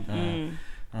hand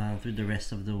through the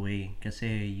rest of the way. Kasi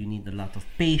you need a lot of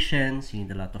patience, you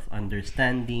need a lot of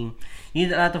understanding, you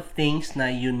need a lot of things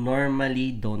na you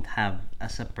normally don't have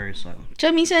as a person.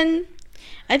 So, minsan,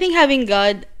 I think having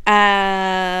God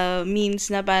means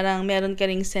na parang meron ka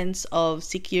ring sense of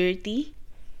security,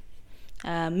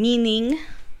 meaning,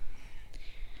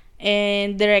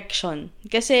 and direction.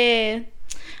 Kasi,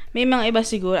 may mga iba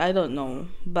siguro, I don't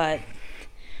know, but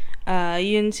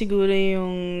yun siguro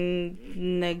yung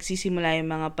nagsisimula yung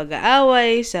mga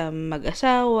pag-aaway sa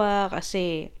mag-asawa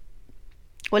kasi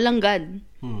walang God.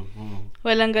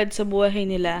 Walang God sa buhay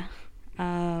nila.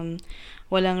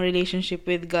 Walang relationship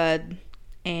with God.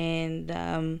 And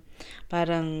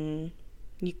parang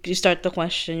you start to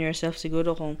question yourself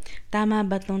siguro kung tama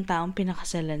ba tong taong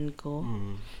pinakasalan ko?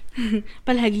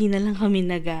 Palagi na lang kami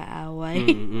nag-aaway.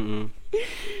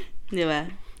 Di ba?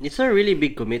 It's a really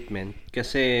big commitment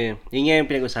kasi yun nga yung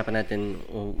pinag-usapan natin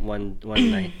one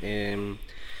night.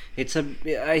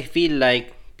 I feel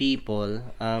like people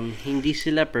hindi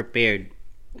sila prepared.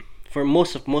 For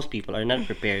most people are not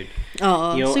prepared.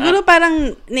 Oo. Siguro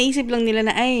parang naisip lang nila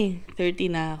na 30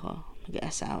 na ako.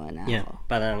 Mag-aasawa na ako. Yeah,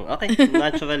 parang okay,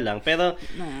 natural lang. Pero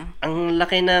ang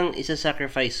laki ng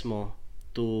isa-sacrifice mo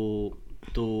to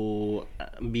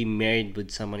be married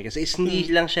with someone kasi hindi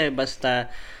lang siya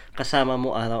basta kasama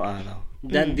mo araw-araw.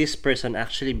 That this person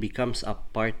actually becomes a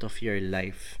part of your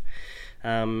life.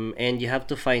 And you have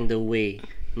to find a way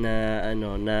na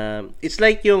it's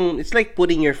like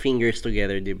putting your fingers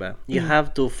together, 'di ba? You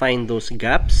have to find those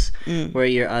gaps where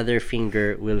your other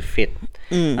finger will fit.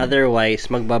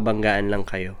 Otherwise, magbabanggaan lang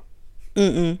kayo.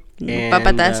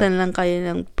 Papatasan lang kayo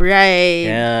ng pride.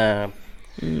 Yeah.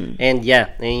 And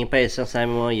ayun pa isang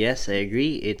sabi mo, yes, I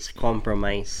agree, it's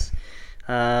compromise.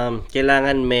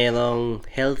 kailangan merong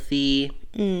healthy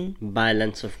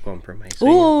balance of compromise. So,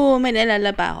 Oo, may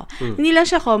naalala pa ako. Hindi lang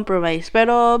siya compromise,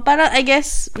 pero parang, I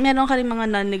guess, meron ka rin mga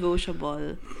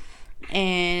non-negotiable.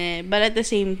 But at the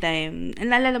same time,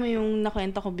 naalala mo yung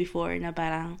nakwento ko before na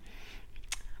parang,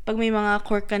 pag may mga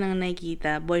quirk ka nang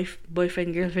nakikita,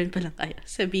 boyfriend, girlfriend pa lang kayo,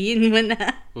 sabihin mo na.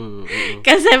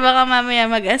 Kasi baka mamaya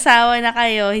mag-asawa na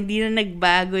kayo, hindi na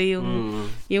nagbago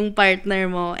yung partner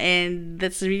mo, and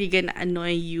that's really gonna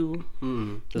annoy you.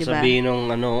 So Diba? sabihin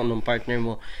nung partner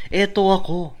mo, eto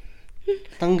ako.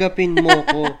 Tanggapin mo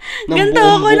ko ng Ganto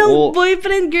buong ako nung buo.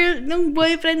 nung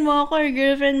boyfriend mo ako or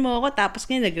girlfriend mo ako, tapos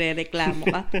ngayon nagre-reklamo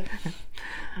ka.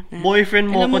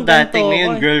 Boyfriend mo Alam mo, ko dati, ganito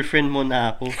ngayon ako. girlfriend mo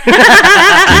na ako.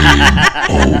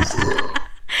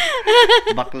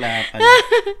 Bakla pala.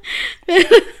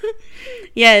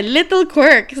 Yeah, little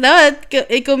quirks. Dapat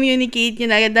i-communicate nyo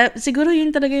na agad. Siguro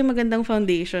yun talaga yung magandang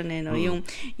foundation, no?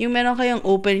 Yung meron kayong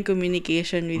open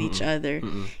communication with each other.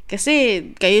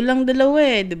 Kasi, kayo lang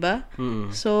dalawa di ba?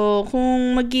 So,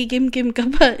 kung magkikimkim ka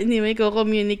pa, hindi mo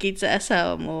i-communicate sa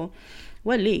asawa mo,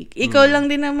 wali. Ikaw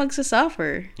lang din ang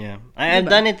magsasuffer. Yeah. I've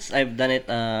done it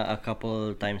a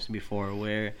couple times before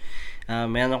where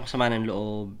meron ako sama ng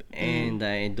loob and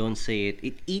I don't say it.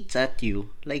 It eats at you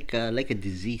like a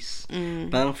disease.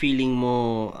 Parang feeling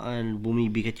mo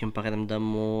bumibigat yung pakiramdam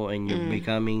mo and you're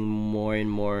becoming more and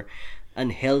more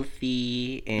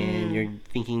unhealthy and you're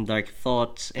thinking dark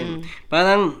thoughts and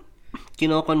parang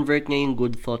kino-convert niya yung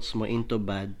good thoughts mo into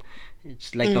bad.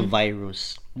 It's like a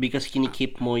virus because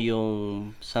kinikip mo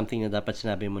yung something na dapat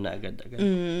sinabi mo na agad-agad.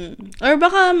 Or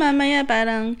baka mamaya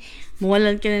parang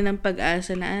mawalan ka na ng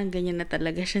pag-asa na ganyan na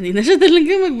talaga siya, hindi na siya talaga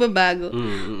magbabago.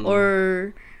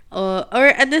 Or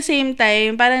at the same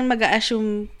time, parang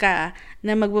mag-a-assume ka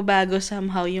na magbabago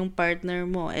somehow yung partner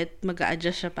mo at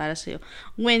mag-a-adjust siya para sa'yo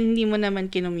when hindi mo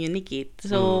naman kinommunicate.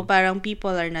 So, parang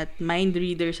people are not mind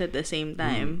readers at the same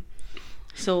time.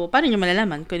 So, paano nyo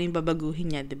malalaman kung ano yung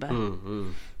babaguhin niya, di ba?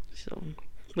 So,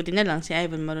 buti na lang si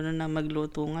Ivan marunong na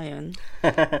magluto ngayon.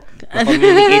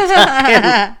 Communicate sa akin.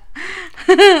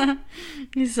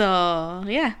 So,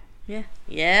 yeah.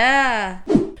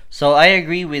 So, I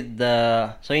agree with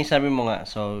so yung sabi mo nga,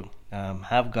 so,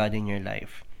 have God in your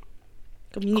life.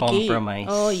 Communicate. Compromise.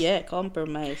 Oh, yeah,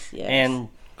 compromise, yes. And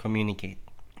communicate.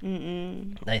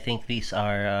 I think these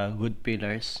are good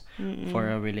pillars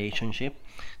for a relationship.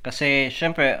 Kasi,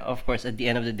 syempre, of course, at the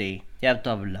end of the day, you have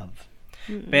to have love.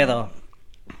 Pero,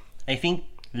 I think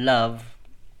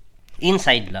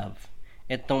inside love,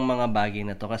 itong mga bagay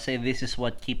na to, kasi this is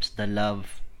what keeps the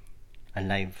love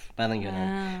alive. Parang yun.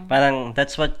 Parang,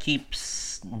 that's what keeps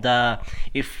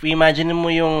if imagine mo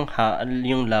yung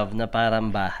love na parang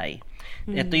bahay,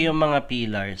 ito yung mga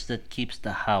pillars that keeps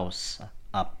the house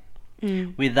up.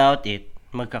 Without it,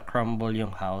 magka-crumble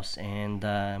yung house and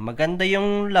maganda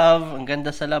yung love, ang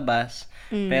ganda sa labas,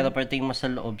 pero pagdating mo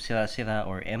sa loob sira-sira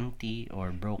or empty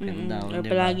or broken down, Or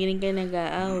diba? palagi rin kayo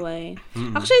nag-aaway.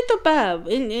 Actually, ito pa,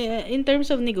 in terms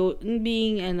of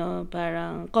being,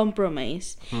 parang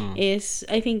compromise, is,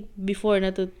 I think, before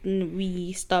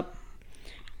we stop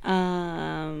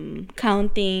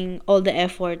counting all the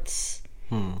efforts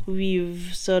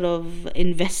we've sort of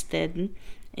invested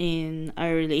in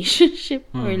our relationship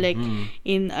or like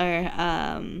in our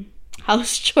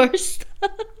house chores.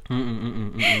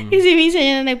 Kasi minsan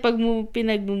yan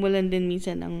pinagmumulan din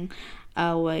minsan ng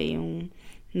away, yung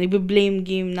nagbe-blame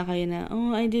game na kayo na,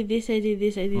 I did this,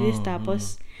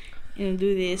 tapos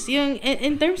do this. Yung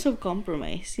in terms of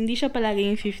compromise, hindi siya palagi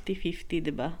yung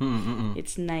 50-50, diba?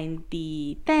 It's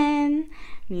 90-10,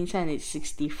 minsan it's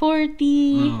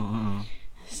 60-40.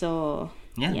 So,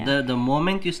 yeah. The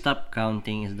moment you stop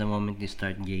counting is the moment you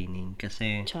start gaining.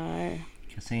 Kasi it's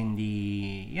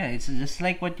just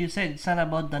like what you said. It's not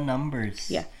about the numbers.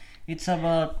 Yeah. It's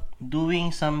about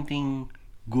doing something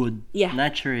good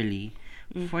naturally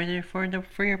for your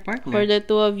partner. For the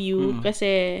two of you.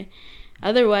 Kasi,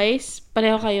 otherwise,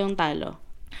 pareho kayong talo.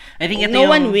 I think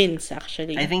one wins,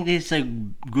 actually. I think this is a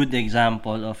good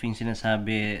example of yung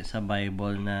sinasabi sa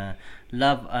Bible na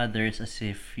love others as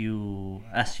you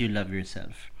love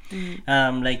yourself.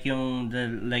 Like yung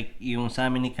sa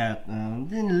amin ni Kat,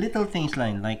 little things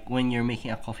like when you're making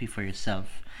a coffee for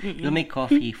yourself, you'll make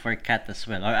coffee for Kat as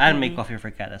well, or I'll make coffee for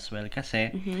Kat as well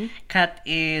kasi Kat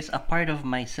is a part of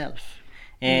myself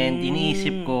and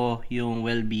iniisip ko yung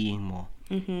well-being mo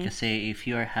kasi if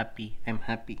you're happy, I'm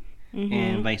happy.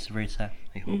 And vice versa.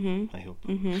 I hope.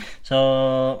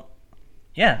 So,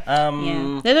 yeah.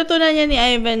 Natutunan niya ni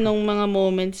Ivan nung mga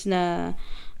moments na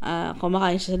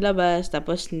kumakain siya sa labas,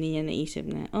 tapos hindi niya naisip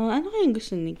na, ano kayang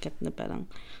gusto ni Kat na parang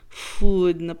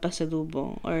food na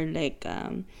pasalubong, or like,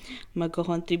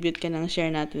 magko-contribute ka ng share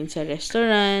natin sa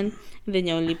restaurant, then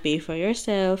you only pay for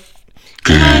yourself.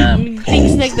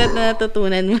 Things like that na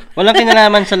natutunan mo. Walang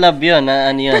kinalaman sa love yun.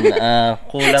 Ano yun?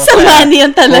 Kulang Sa money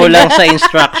yun talaga. Kulang sa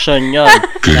instruction yun.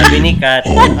 Sabi ni Kat.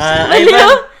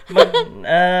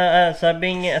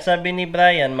 Sabi ni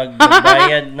Brian,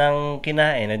 magbayad ng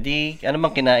kinain. Di, ano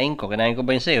bang kinain ko? Kinain ko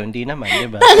ba yun sa'yo? Hindi naman, di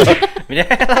ba? So,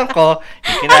 binayaran ko,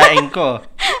 yung kinain ko.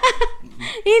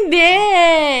 Hindi.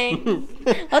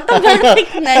 Automatic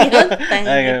na yun.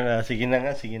 Sige na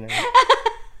nga.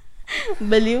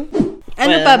 Baliw.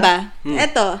 Ano pa ba?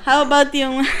 Eto, how about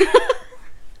yung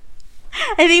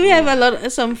I think we have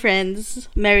some friends,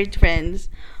 married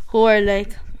friends, who are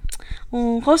like,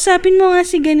 kausapin mo nga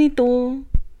si ganito.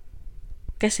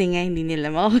 Kasi nga, hindi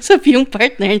nila makausap yung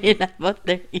partner nila about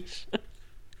their issue.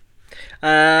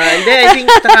 Hindi, I think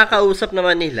nakakausap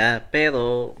naman nila,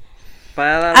 pero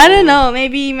parang I don't know,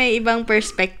 maybe may ibang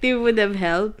perspective would have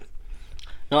helped.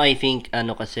 No, I think,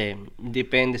 kasi,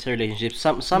 depende sa relationship.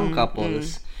 Some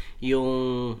couples,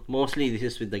 yung, mostly this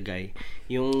is with the guy,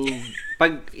 yung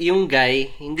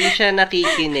guy, hindi siya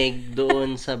nakikinig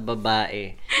doon sa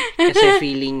babae. Kasi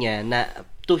feeling niya na,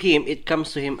 to him, it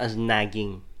comes to him as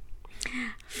nagging.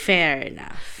 Fair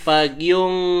enough. Pag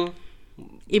yung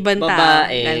ibang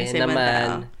babae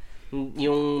naman,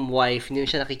 yung wife, hindi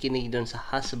siya nakikinig doon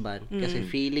sa husband. Kasi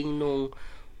feeling nung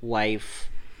wife,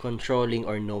 controlling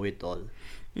or know-it-all.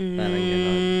 Parang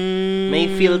gano'n. May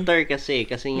filter kasi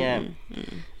nga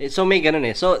so may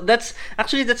gano'n eh. So that's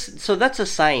a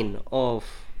sign of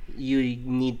you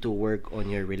need to work on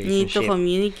your relationship. Need to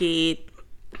communicate.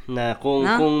 Na kung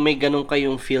may ganun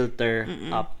kayong filter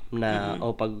up na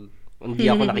pag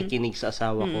hindi ako nakikinig sa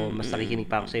asawa ko, mas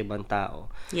nakikinig pa ako sa ibang tao.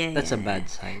 That's a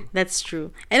bad sign. That's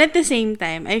true. And at the same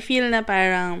time, I feel na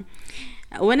parang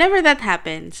whenever that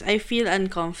happens, I feel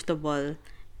uncomfortable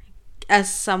as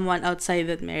someone outside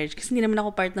that marriage kasi hindi naman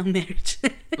ako part ng marriage.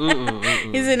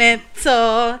 Isn't it?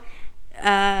 So,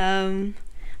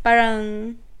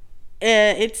 parang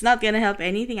it's not gonna help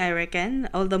anything, I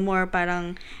reckon. All the more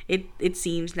parang it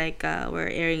seems like we're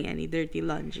airing any dirty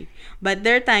laundry. But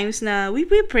there are times na we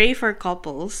pray for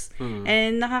couples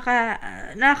and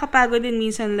nakakapagod din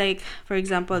minsan, like for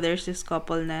example, there's this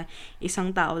couple na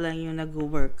isang tao lang yung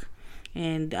nag-work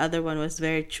and the other one was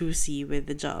very choosy with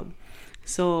the job.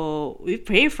 So, we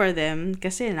pray for them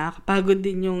kasi nakakapagod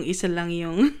din yung isa lang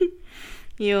yung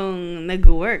yung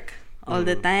nag-work all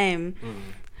the time.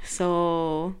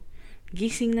 So,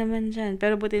 gising naman dyan.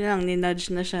 Pero buti na lang, ni-nudge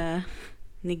na siya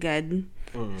ni God.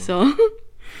 So,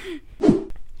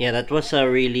 yeah, that was a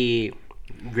really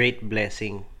great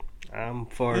blessing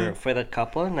for the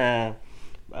couple na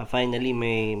finally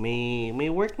may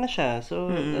work na siya.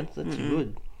 So, that's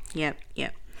good. Yep.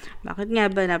 Bakit nga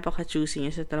ba napaka-choosy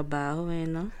niya sa trabaho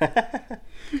no?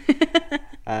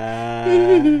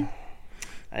 I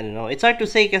don't know. It's hard to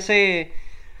say kasi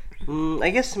I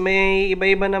guess may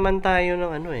iba-iba naman tayo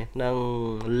ng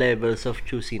levels of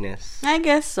choosiness. I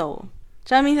guess so.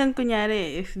 Tsaka minsan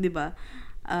kunyari, if, di ba,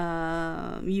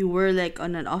 you were like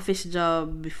on an office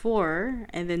job before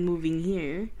and then moving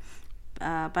here,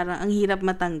 parang ang hirap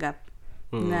matanggap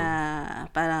na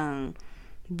parang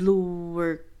blue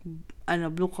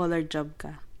collar job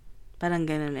ka. Parang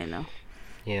ganun no?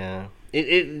 Yeah.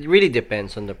 It really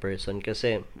depends on the person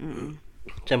kasi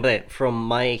siyempre, from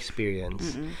my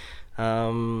experience,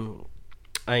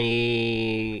 I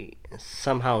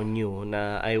somehow knew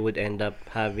na I would end up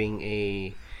having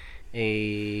a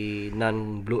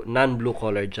non-blue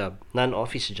collar job,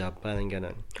 non-office job, parang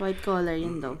ganun. White collar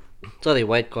yun daw. Sorry,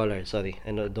 white collar. Sorry,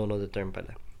 I don't know the term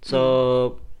pala.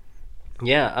 So,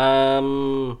 yeah.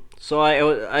 So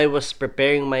I was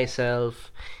preparing myself,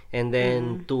 and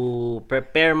then to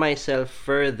prepare myself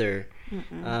further,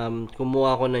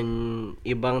 kumuha ko ng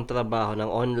ibang trabaho, ng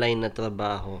online na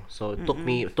trabaho. So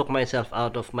took myself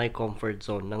out of my comfort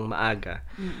zone ng maaga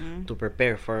to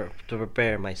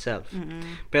prepare myself.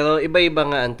 Pero iba-iba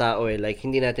nga ang tao like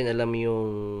hindi natin alam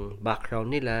yung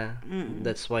background nila.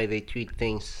 That's why they treat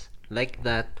things like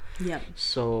that. Yep.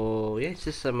 So, yeah, it's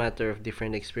just a matter of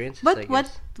different experiences, But I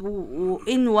guess.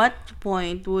 in what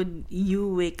point would you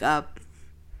wake up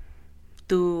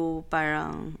to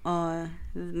parang,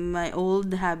 my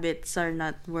old habits are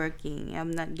not working.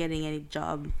 I'm not getting any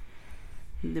job.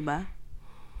 Diba?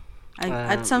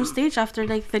 At some stage, after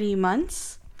like 3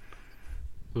 months?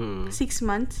 6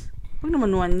 months? Huwag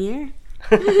naman 1 year.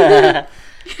 I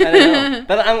don't know.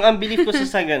 Pero ang belief ko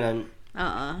sa ganun,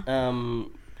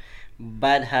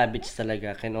 bad habits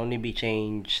talaga can only be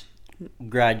changed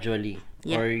gradually.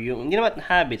 Yeah. Or yung, hindi naman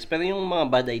habits, pero yung mga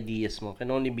bad ideas mo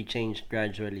can only be changed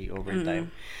gradually over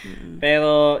time.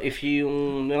 Pero if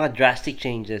yung mga drastic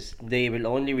changes, they will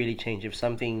only really change if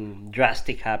something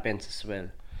drastic happens as well.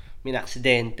 May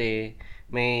aksidente,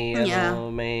 may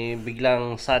may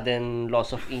biglang sudden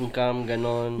loss of income,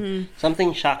 ganon.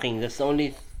 Something shocking. That's the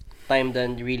only time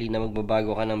then really na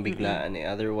magbabago ka ng biglaan eh.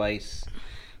 Otherwise,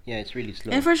 yeah, it's really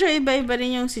slow. And for sure, iba-iba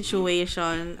rin yung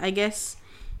situation. I guess,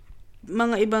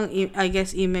 mga ibang,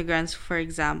 immigrants, for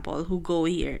example, who go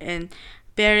here and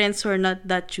parents who are not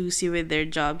that choosy with their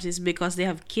jobs is because they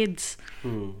have kids.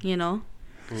 You know?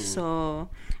 So,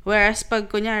 whereas pag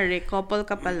kunyari, couple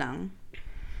ka pa lang,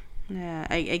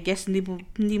 I guess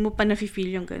hindi mo pa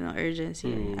nafe-feel yung ganong urgency.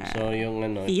 So, yung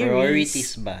theories.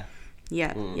 priorities ba?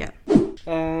 Yeah.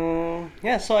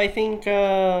 So I think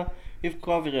we've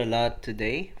covered a lot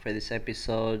today for this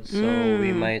episode. So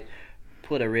we might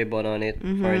put a ribbon on it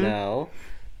for now.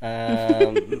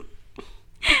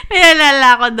 May nalala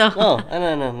ko daw.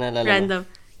 Nalala mo? Random.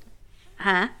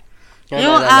 Ha? Nalala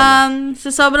Yung, mo?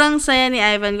 sa sobrang saya ni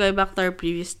Ivan, going back to our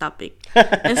previous topic.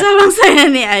 Sobrang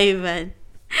saya ni Ivan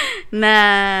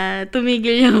na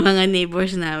tumigil yung mga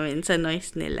neighbors namin sa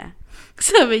noise nila.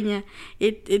 Sabi niya,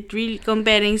 it really,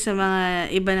 comparing sa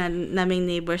mga iba naming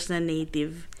neighbors na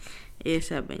native,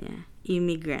 sabi niya,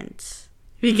 immigrants.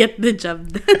 We get the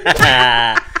job done.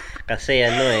 Kasi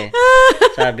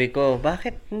sabi ko,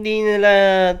 bakit hindi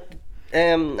nila,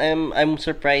 I'm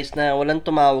surprised na walang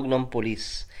tumawag ng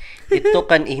police. It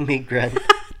took an immigrant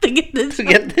to get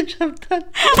the job done.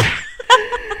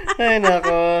 Ay,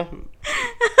 nako.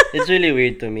 It's really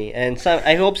weird to me. And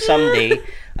I hope someday,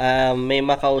 may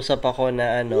makausap ako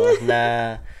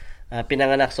na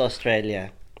pinanganak sa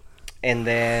Australia. And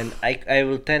then, I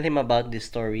will tell him about this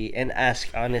story and ask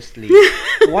honestly,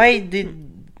 why did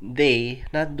they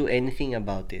not do anything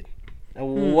about it?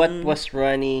 What was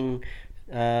running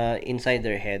inside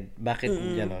their head? Bakit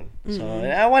ganon? So,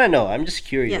 I want to know. I'm just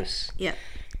curious. Yeah.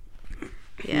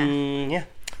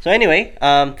 So anyway,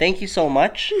 thank you so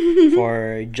much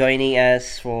for joining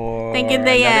us for Thank you,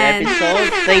 another Diane. episode.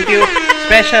 Thank you.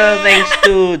 Special thanks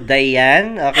to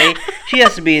Diane. Okay, she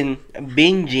has been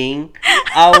binging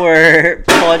our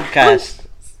podcast.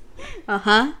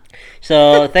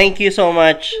 So thank you so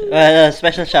much.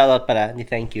 Special shout out pala.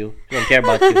 Thank you. Don't care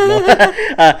about you. No?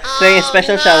 So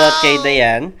special shout out kay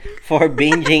Diane for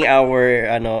binging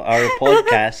our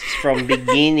podcasts from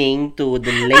beginning to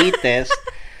the latest.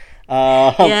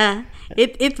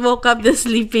 It woke up the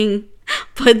sleeping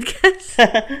podcast.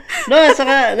 No,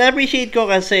 saka na-appreciate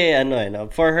ko kasi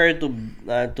for her to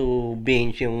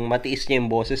binge yung matiis niya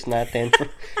yung boses natin for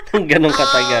ganong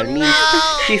katagal. Means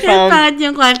she found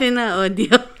yung quality na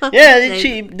audio.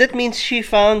 That means she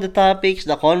found the topics,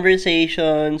 the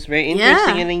conversations very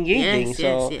interesting and engaging.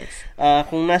 Yes.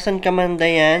 Kung nasan ka man,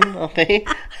 Dayan, okay?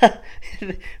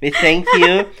 We thank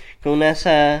you. Kung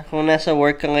nasa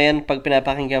work ka ngayon, pag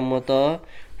pinapakinggan mo to,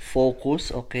 focus,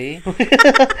 okay?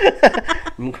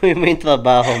 Kung may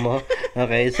trabaho mo.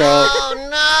 Okay, so... Oh,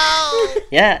 no!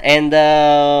 Yeah, and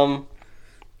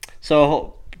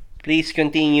so please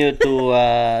continue to...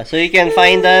 so you can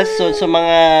find us. So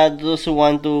mga those who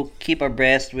want to keep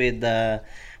abreast with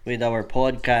our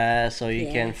podcast, so you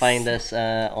can find us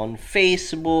on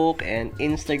Facebook and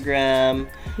Instagram,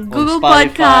 Google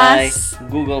on Spotify, Podcasts.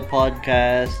 Google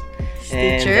Podcast,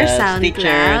 Stitcher, and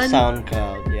SoundCloud.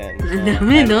 SoundCloud. Yeah, so Ang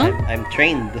dami, no? I'm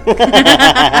trained.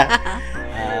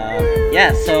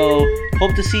 So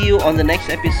hope to see you on the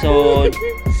next episode.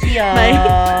 See ya.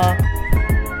 Bye.